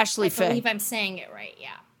 Ashley I Faye. believe I'm saying it right,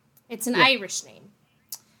 yeah. It's an Irish name.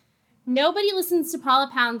 Nobody listens to Paula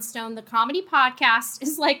Poundstone. The comedy podcast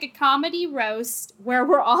is like a comedy roast where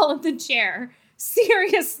we're all in the chair.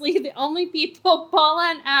 Seriously, the only people Paula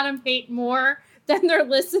and Adam hate more than their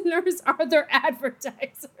listeners are their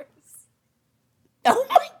advertisers. Oh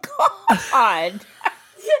my God.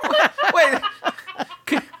 Wait.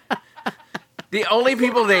 The only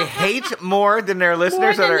people they hate more than their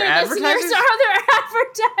listeners are their advertisers? Listeners are their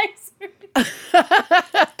advertisers.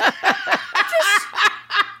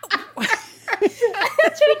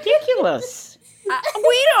 That's ridiculous.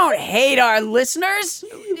 We don't hate our listeners,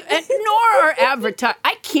 nor our advertisers.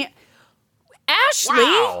 I can't. Ashley,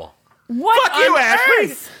 Wow. what Fuck you, on Ashley.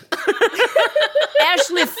 earth?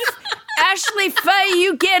 Ashley Faye,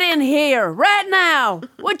 you get in here right now.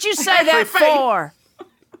 What'd you say that Faye. for?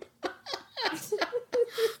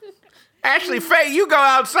 Ashley Faye, you go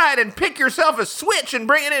outside and pick yourself a switch and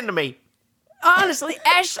bring it into me. Honestly,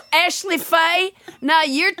 Ashley Faye, now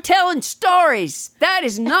you're telling stories. That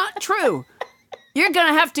is not true. You're going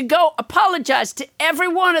to have to go apologize to every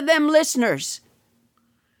one of them listeners.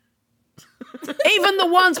 Even the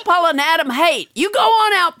ones Paula and Adam hate. You go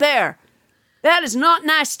on out there. That is not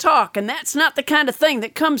nice talk, and that's not the kind of thing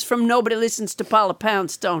that comes from Nobody Listens to Paula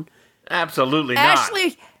Poundstone. Absolutely not.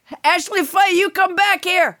 Ashley Faye, you come back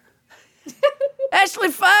here.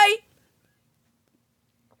 Ashley Faye.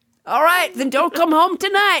 All right, then don't come home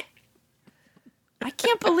tonight. I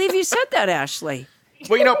can't believe you said that, Ashley.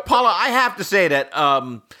 Well, Paula, I have to say that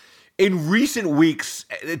in recent weeks,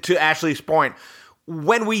 to Ashley's point,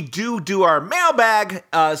 when we do our mailbag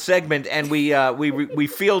segment and we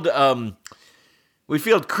field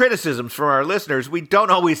criticisms from our listeners, we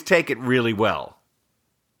don't always take it really well.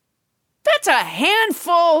 That's a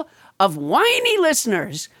handful of whiny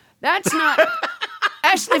listeners. That's not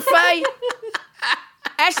Ashley Faye.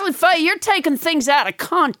 Ashley Faye, you're taking things out of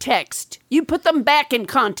context. You put them back in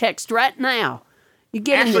context right now. You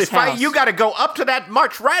get in Ashley this Faye, house. you got to go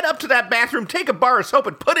march right up to that bathroom, take a bar of soap,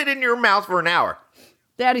 and put it in your mouth for an hour.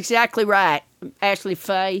 That's exactly right, Ashley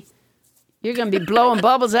Faye. You're going to be blowing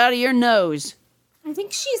bubbles out of your nose. I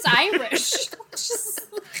think she's Irish.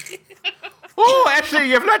 Oh, Ashley,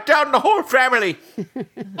 you've let down the whole family.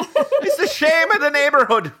 It's the shame of the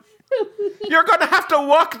neighborhood. You're going to have to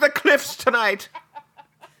walk the cliffs tonight.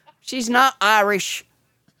 She's not Irish.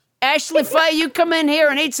 Ashley Faye, you come in here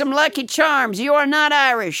and eat some Lucky Charms. You are not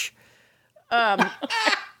Irish. All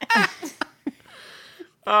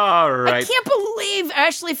right. I can't believe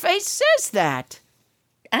Ashley Faye says that.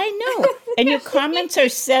 I know. And your comments are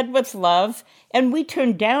said with love. And we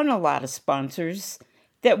turn down a lot of sponsors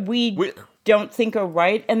that we don't think are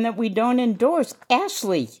right and that we don't endorse.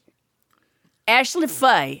 Ashley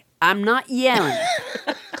Faye, I'm not yelling.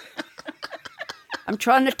 I'm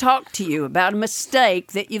trying to talk to you about a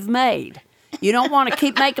mistake that you've made. You don't want to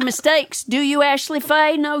keep making mistakes, do you, Ashley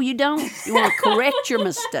Faye? No, you don't. You want to correct your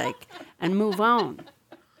mistake and move on.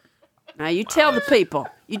 Now, you tell the people,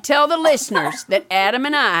 you tell the listeners that Adam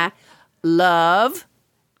and I love,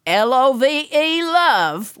 L-O-V-E,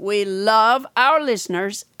 love. We love our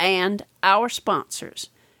listeners and our sponsors.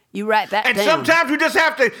 You write that And down. sometimes we just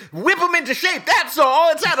have to whip them into shape. That's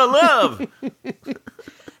all. It's out of love.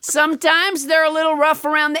 Sometimes they're a little rough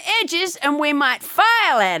around the edges, and we might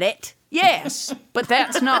file at it. Yes, but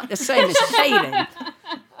that's not the same as hating.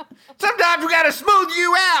 Sometimes we got to smooth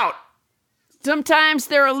you out. Sometimes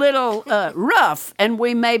they're a little rough, and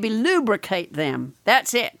we maybe lubricate them.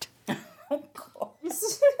 That's it.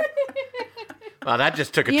 Well, that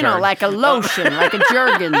just took a turn. You know, like a lotion, like a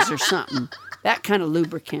Jergens or something. That kind of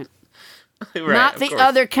lubricant. Right, Not of the course.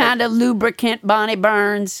 other kind of lubricant, Bonnie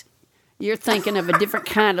Burns. You're thinking of a different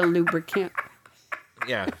kind of lubricant.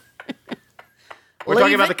 Yeah. We're talking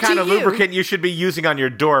Leave about the it kind to of you. lubricant you should be using on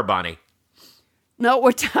your door, Bonnie. No,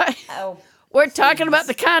 we're talking about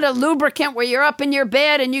the kind of lubricant where you're up in your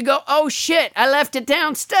bed and you go, oh shit, I left it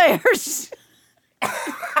downstairs.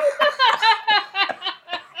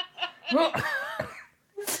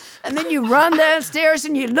 And then you run downstairs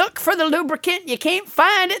and you look for the lubricant, you can't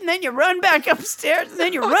find it, and then you run back upstairs, and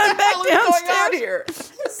then you run back downstairs. Here?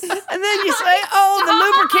 And then you say, oh, the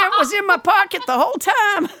lubricant was in my pocket the whole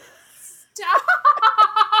time.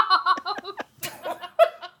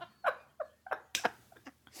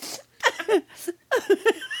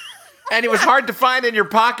 And it was hard to find in your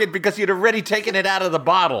pocket because you'd already taken it out of the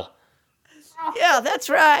bottle. Yeah, that's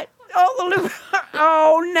right.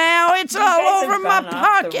 Oh, now it's all over my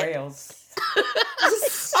pocket.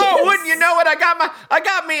 Oh, wouldn't you know it? I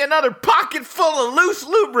got me another pocket full of loose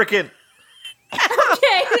lubricant.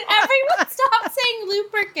 Okay, everyone stop saying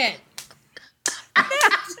lubricant.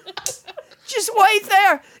 Just wait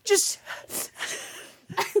there. Just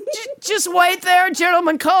wait there,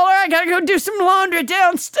 gentleman caller. I gotta go do some laundry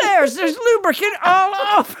downstairs. There's lubricant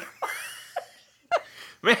all over.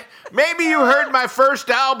 Maybe you heard my first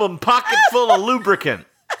album, Pocket Full of Lubricant.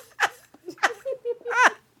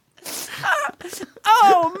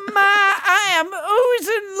 Oh my, I am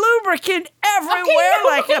oozing lubricant everywhere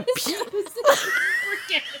like a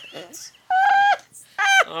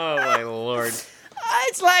Oh, my Lord.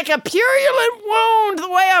 It's like a purulent wound the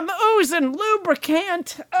way I'm oozing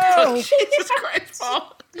lubricant. Oh, Jesus Christ,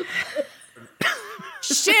 Paul.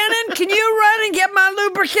 Shannon, can you run and get my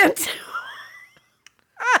lubricant?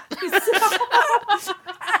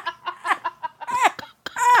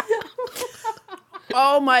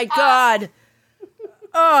 Oh my God.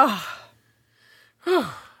 Oh.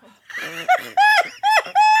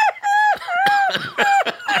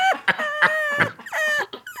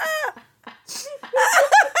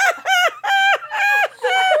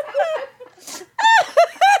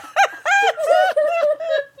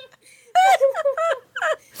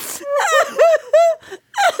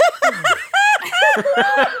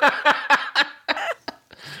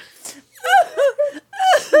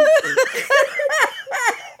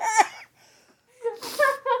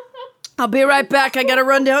 I'll be right back. I gotta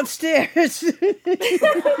run downstairs.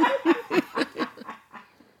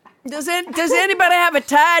 Does anybody have a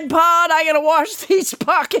Tide Pod? I gotta wash these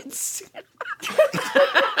pockets.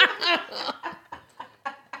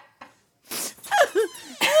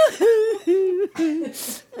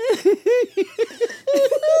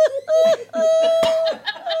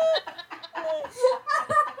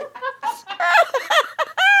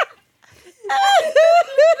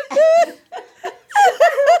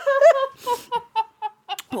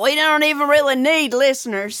 We don't even really need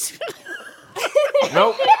listeners.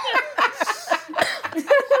 Nope.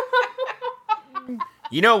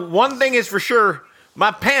 You know, one thing is for sure,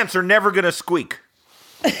 my pants are never gonna squeak.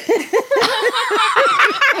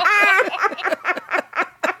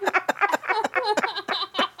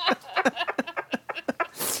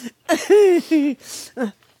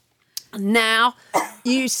 Now,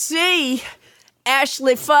 you see,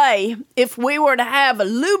 Ashley Faye, if we were to have a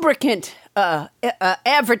lubricant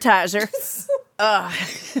advertiser,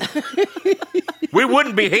 We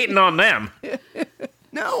wouldn't be hating on them.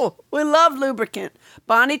 no, we love lubricant.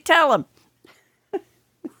 Bonnie, tell him.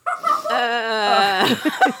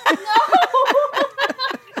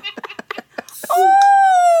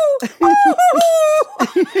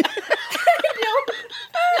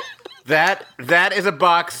 That is a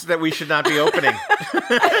box that we should not be opening.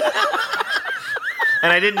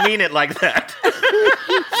 And I didn't mean it like that.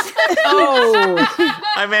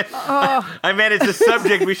 I meant it's a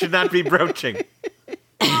subject we should not be broaching.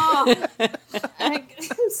 I'm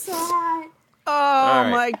sad. Oh, right.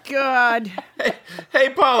 my God. Hey,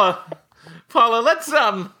 Paula, let's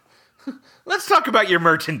talk about your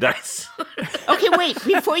merchandise. Okay, wait.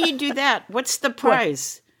 Before you do that, what's the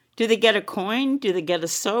prize? Do they get a coin? Do they get a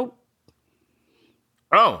soap?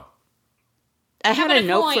 Oh. I had about a a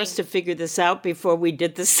note coin? for us to figure this out before we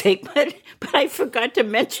did the segment, but I forgot to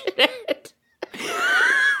mention it.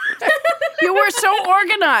 You were so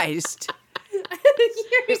organized.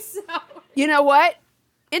 You're so. You know what?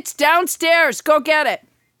 It's downstairs. Go get it.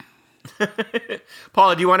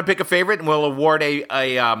 Paula, do you want to pick a favorite, and we'll award a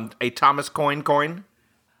Thomas coin? Do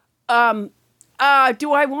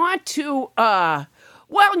I want to?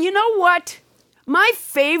 Well, you know what? My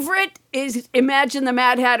favorite is Imagine the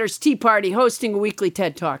Mad Hatter's Tea Party hosting a weekly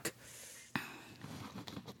TED Talk.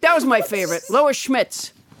 That was my favorite. Lois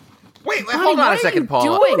Schmitz. Wait, Bonnie, hold on what a are second, you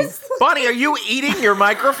Paula. doing? Bonnie, are you eating your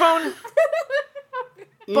microphone?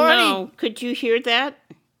 Bonnie. No, could you hear that?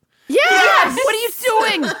 Yes! What are you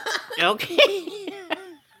doing? Okay.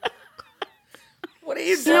 What are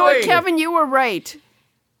you doing? You know what, Kevin? You were right.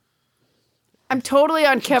 I'm totally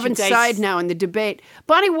on Kevin's guys- side now in the debate.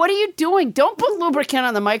 Bonnie, what are you doing? Don't put lubricant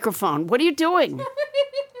on the microphone. What are you doing?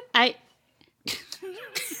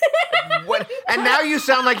 What? And now you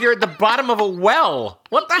sound like you're at the bottom of a well.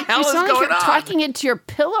 What the hell You is sound like going you're on? talking into your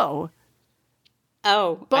pillow.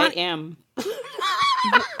 Oh, But- I am.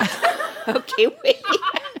 Okay, wait.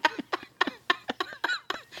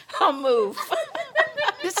 I'll move.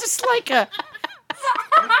 This is like a...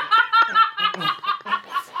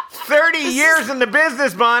 30 years in the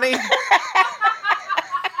business, Bonnie.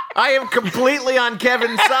 I am completely on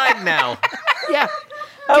Kevin's side now. Yeah.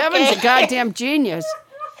 Kevin's a goddamn genius.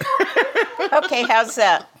 Okay, how's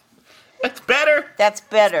that? That's better. That's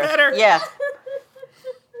better. better. Yeah.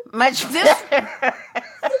 Much better.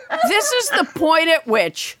 This is the point at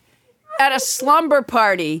which, at a slumber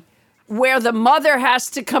party, where the mother has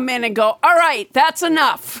to come in and go, all right, that's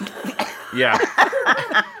enough. Yeah.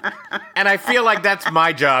 And I feel like that's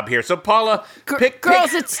my job here. So, Paula, pick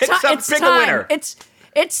Girls, pick it's pick a time. winner.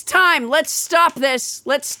 It's time. Let's stop this.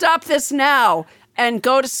 Let's stop this now and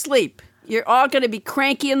go to sleep. You're all going to be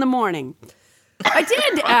cranky in the morning. I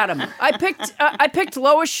did, Adam. I picked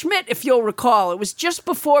Lois Schmidt, if you'll recall. It was just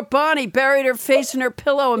before Bonnie buried her face in her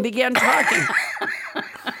pillow and began talking.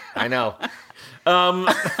 I know.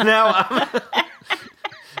 Now,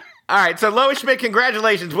 all right. So, Lois Schmidt,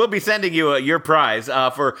 congratulations. We'll be sending you your prize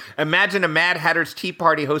for Imagine a Mad Hatter's Tea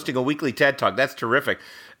Party hosting a weekly TED Talk. That's terrific.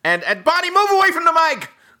 And Bonnie, move away from the mic.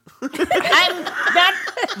 I'm not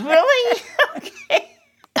really? Okay.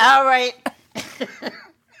 All right.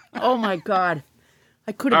 Oh, my God.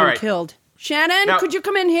 I could have All been right. killed. Shannon, Now- could you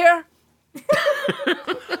come in here?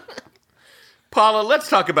 Paula, let's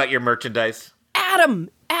talk about your merchandise. Adam,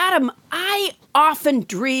 I often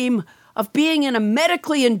dream of being in a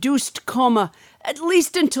medically induced coma, at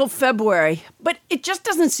least until February, but it just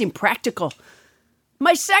doesn't seem practical.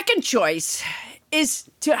 My second choice is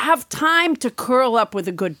to have time to curl up with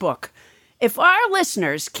a good book. If our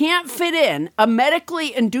listeners can't fit in a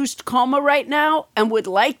medically induced coma right now and would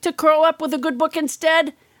like to curl up with a good book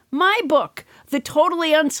instead, my book, The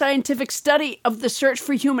Totally Unscientific Study of the Search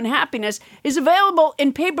for Human Happiness, is available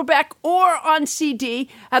in paperback or on CD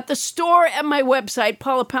at the store at my website,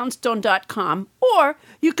 paulapoundstone.com, or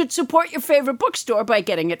you could support your favorite bookstore by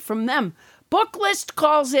getting it from them. Booklist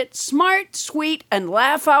calls it smart, sweet, and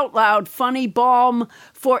laugh out loud funny balm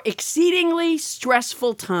for exceedingly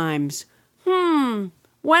stressful times.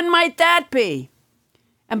 When might that be?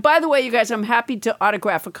 And by the way, you guys, I'm happy to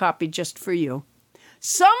autograph a copy just for you.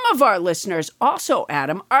 Some of our listeners also,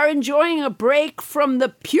 Adam, are enjoying a break from the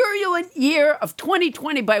purulent year of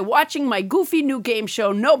 2020 by watching my goofy new game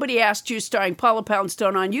show, Nobody Asked You, starring Paula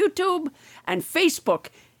Poundstone on YouTube and Facebook,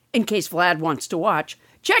 in case Vlad wants to watch.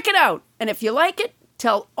 Check it out, and if you like it,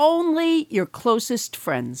 tell only your closest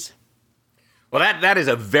friends. Well, that is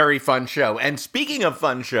a very fun show. And speaking of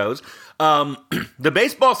fun shows, the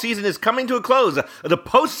baseball season is coming to a close. The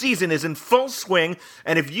postseason is in full swing.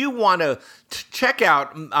 And if you want to check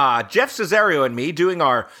out Jeff Cesario and me doing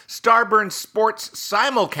our Starburn Sports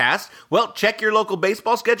simulcast, well, check your local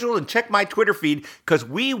baseball schedule and check my Twitter feed, because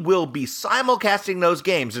we will be simulcasting those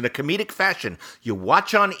games in a comedic fashion. You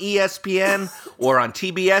watch on ESPN or on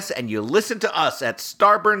TBS, and you listen to us at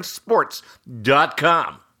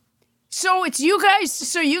StarburnSports.com. So it's you guys.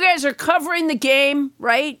 So you guys are covering the game,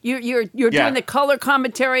 right? You're doing the color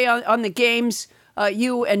commentary on the games.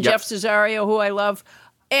 You and Jeff Cesario, who I love.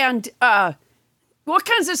 And what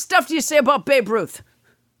kinds of stuff do you say about Babe Ruth?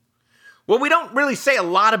 Well, we don't really say a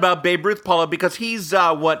lot about Babe Ruth, Paula, because he's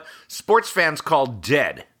what sports fans call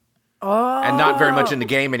dead. Oh. And not very much in the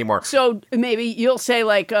game anymore. So maybe you'll say,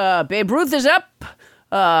 like, Babe Ruth is up.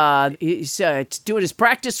 He's doing his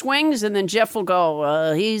practice swings, and then Jeff will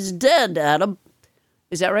go, he's dead, Adam.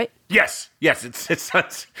 Is that right? Yes.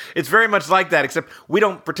 It's very much like that, except we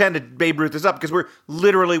don't pretend that Babe Ruth is up because we're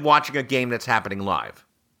literally watching a game that's happening live.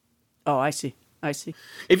 Oh, I see.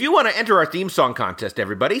 If you want to enter our theme song contest,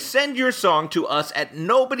 everybody, send your song to us at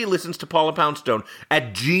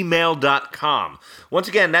nobodylistens-to-Paula-Poundstone@gmail.com. Once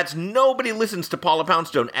again, that's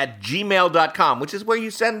nobodylistens-to-Paula-Poundstone@gmail.com, which is where you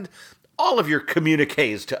send all of your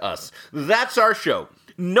communiques to us. That's our show.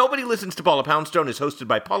 Nobody Listens to Paula Poundstone is hosted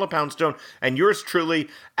by Paula Poundstone and yours truly,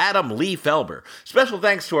 Adam Lee Felber. Special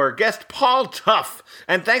thanks to our guest, Paul Tuff,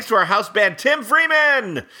 and thanks to our house band, Tim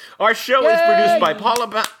Freeman. Our show is produced by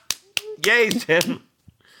Paula Yay, Tim.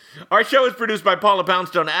 Our show is produced by Paula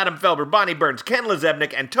Poundstone, Adam Felber, Bonnie Burns, Ken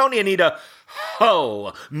Lezebnik, and Tony Anita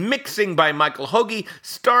Ho. Mixing by Michael Hoagie,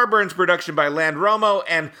 Starburns production by Land Romo,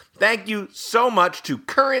 and thank you so much to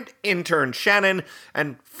current intern Shannon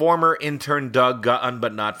and former intern Doug,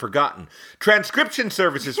 but not forgotten. Transcription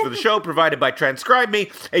services for the show provided by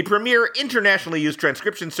TranscribeMe, a premier internationally used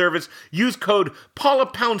transcription service. Use code Paula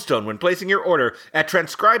Poundstone when placing your order at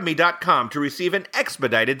transcribeme.com to receive an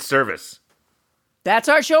expedited service. That's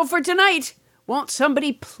our show for tonight. Won't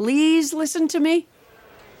somebody please listen to me?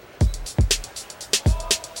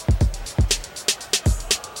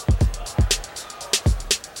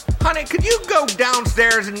 Honey, could you go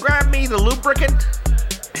downstairs and grab me the lubricant?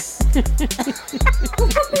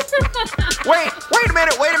 Wait a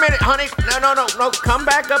minute, honey. No, come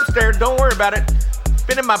back upstairs. Don't worry about it. It's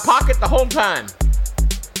been in my pocket the whole time.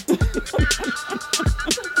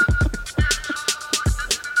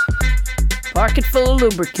 Pocket full of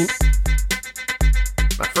lubricant.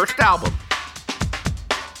 My first album.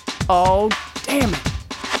 Oh, damn it.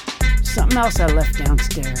 Something else I left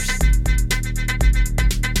downstairs.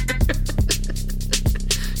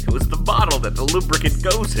 It was the bottle that the lubricant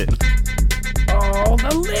goes in. Oh,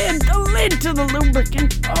 the lid to the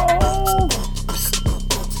lubricant. Oh.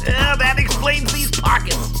 Yeah, that explains these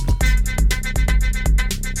pockets.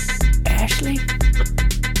 Ashley?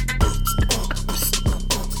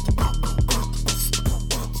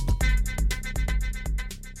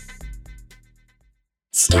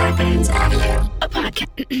 Starburns Audio.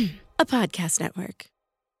 A podcast network.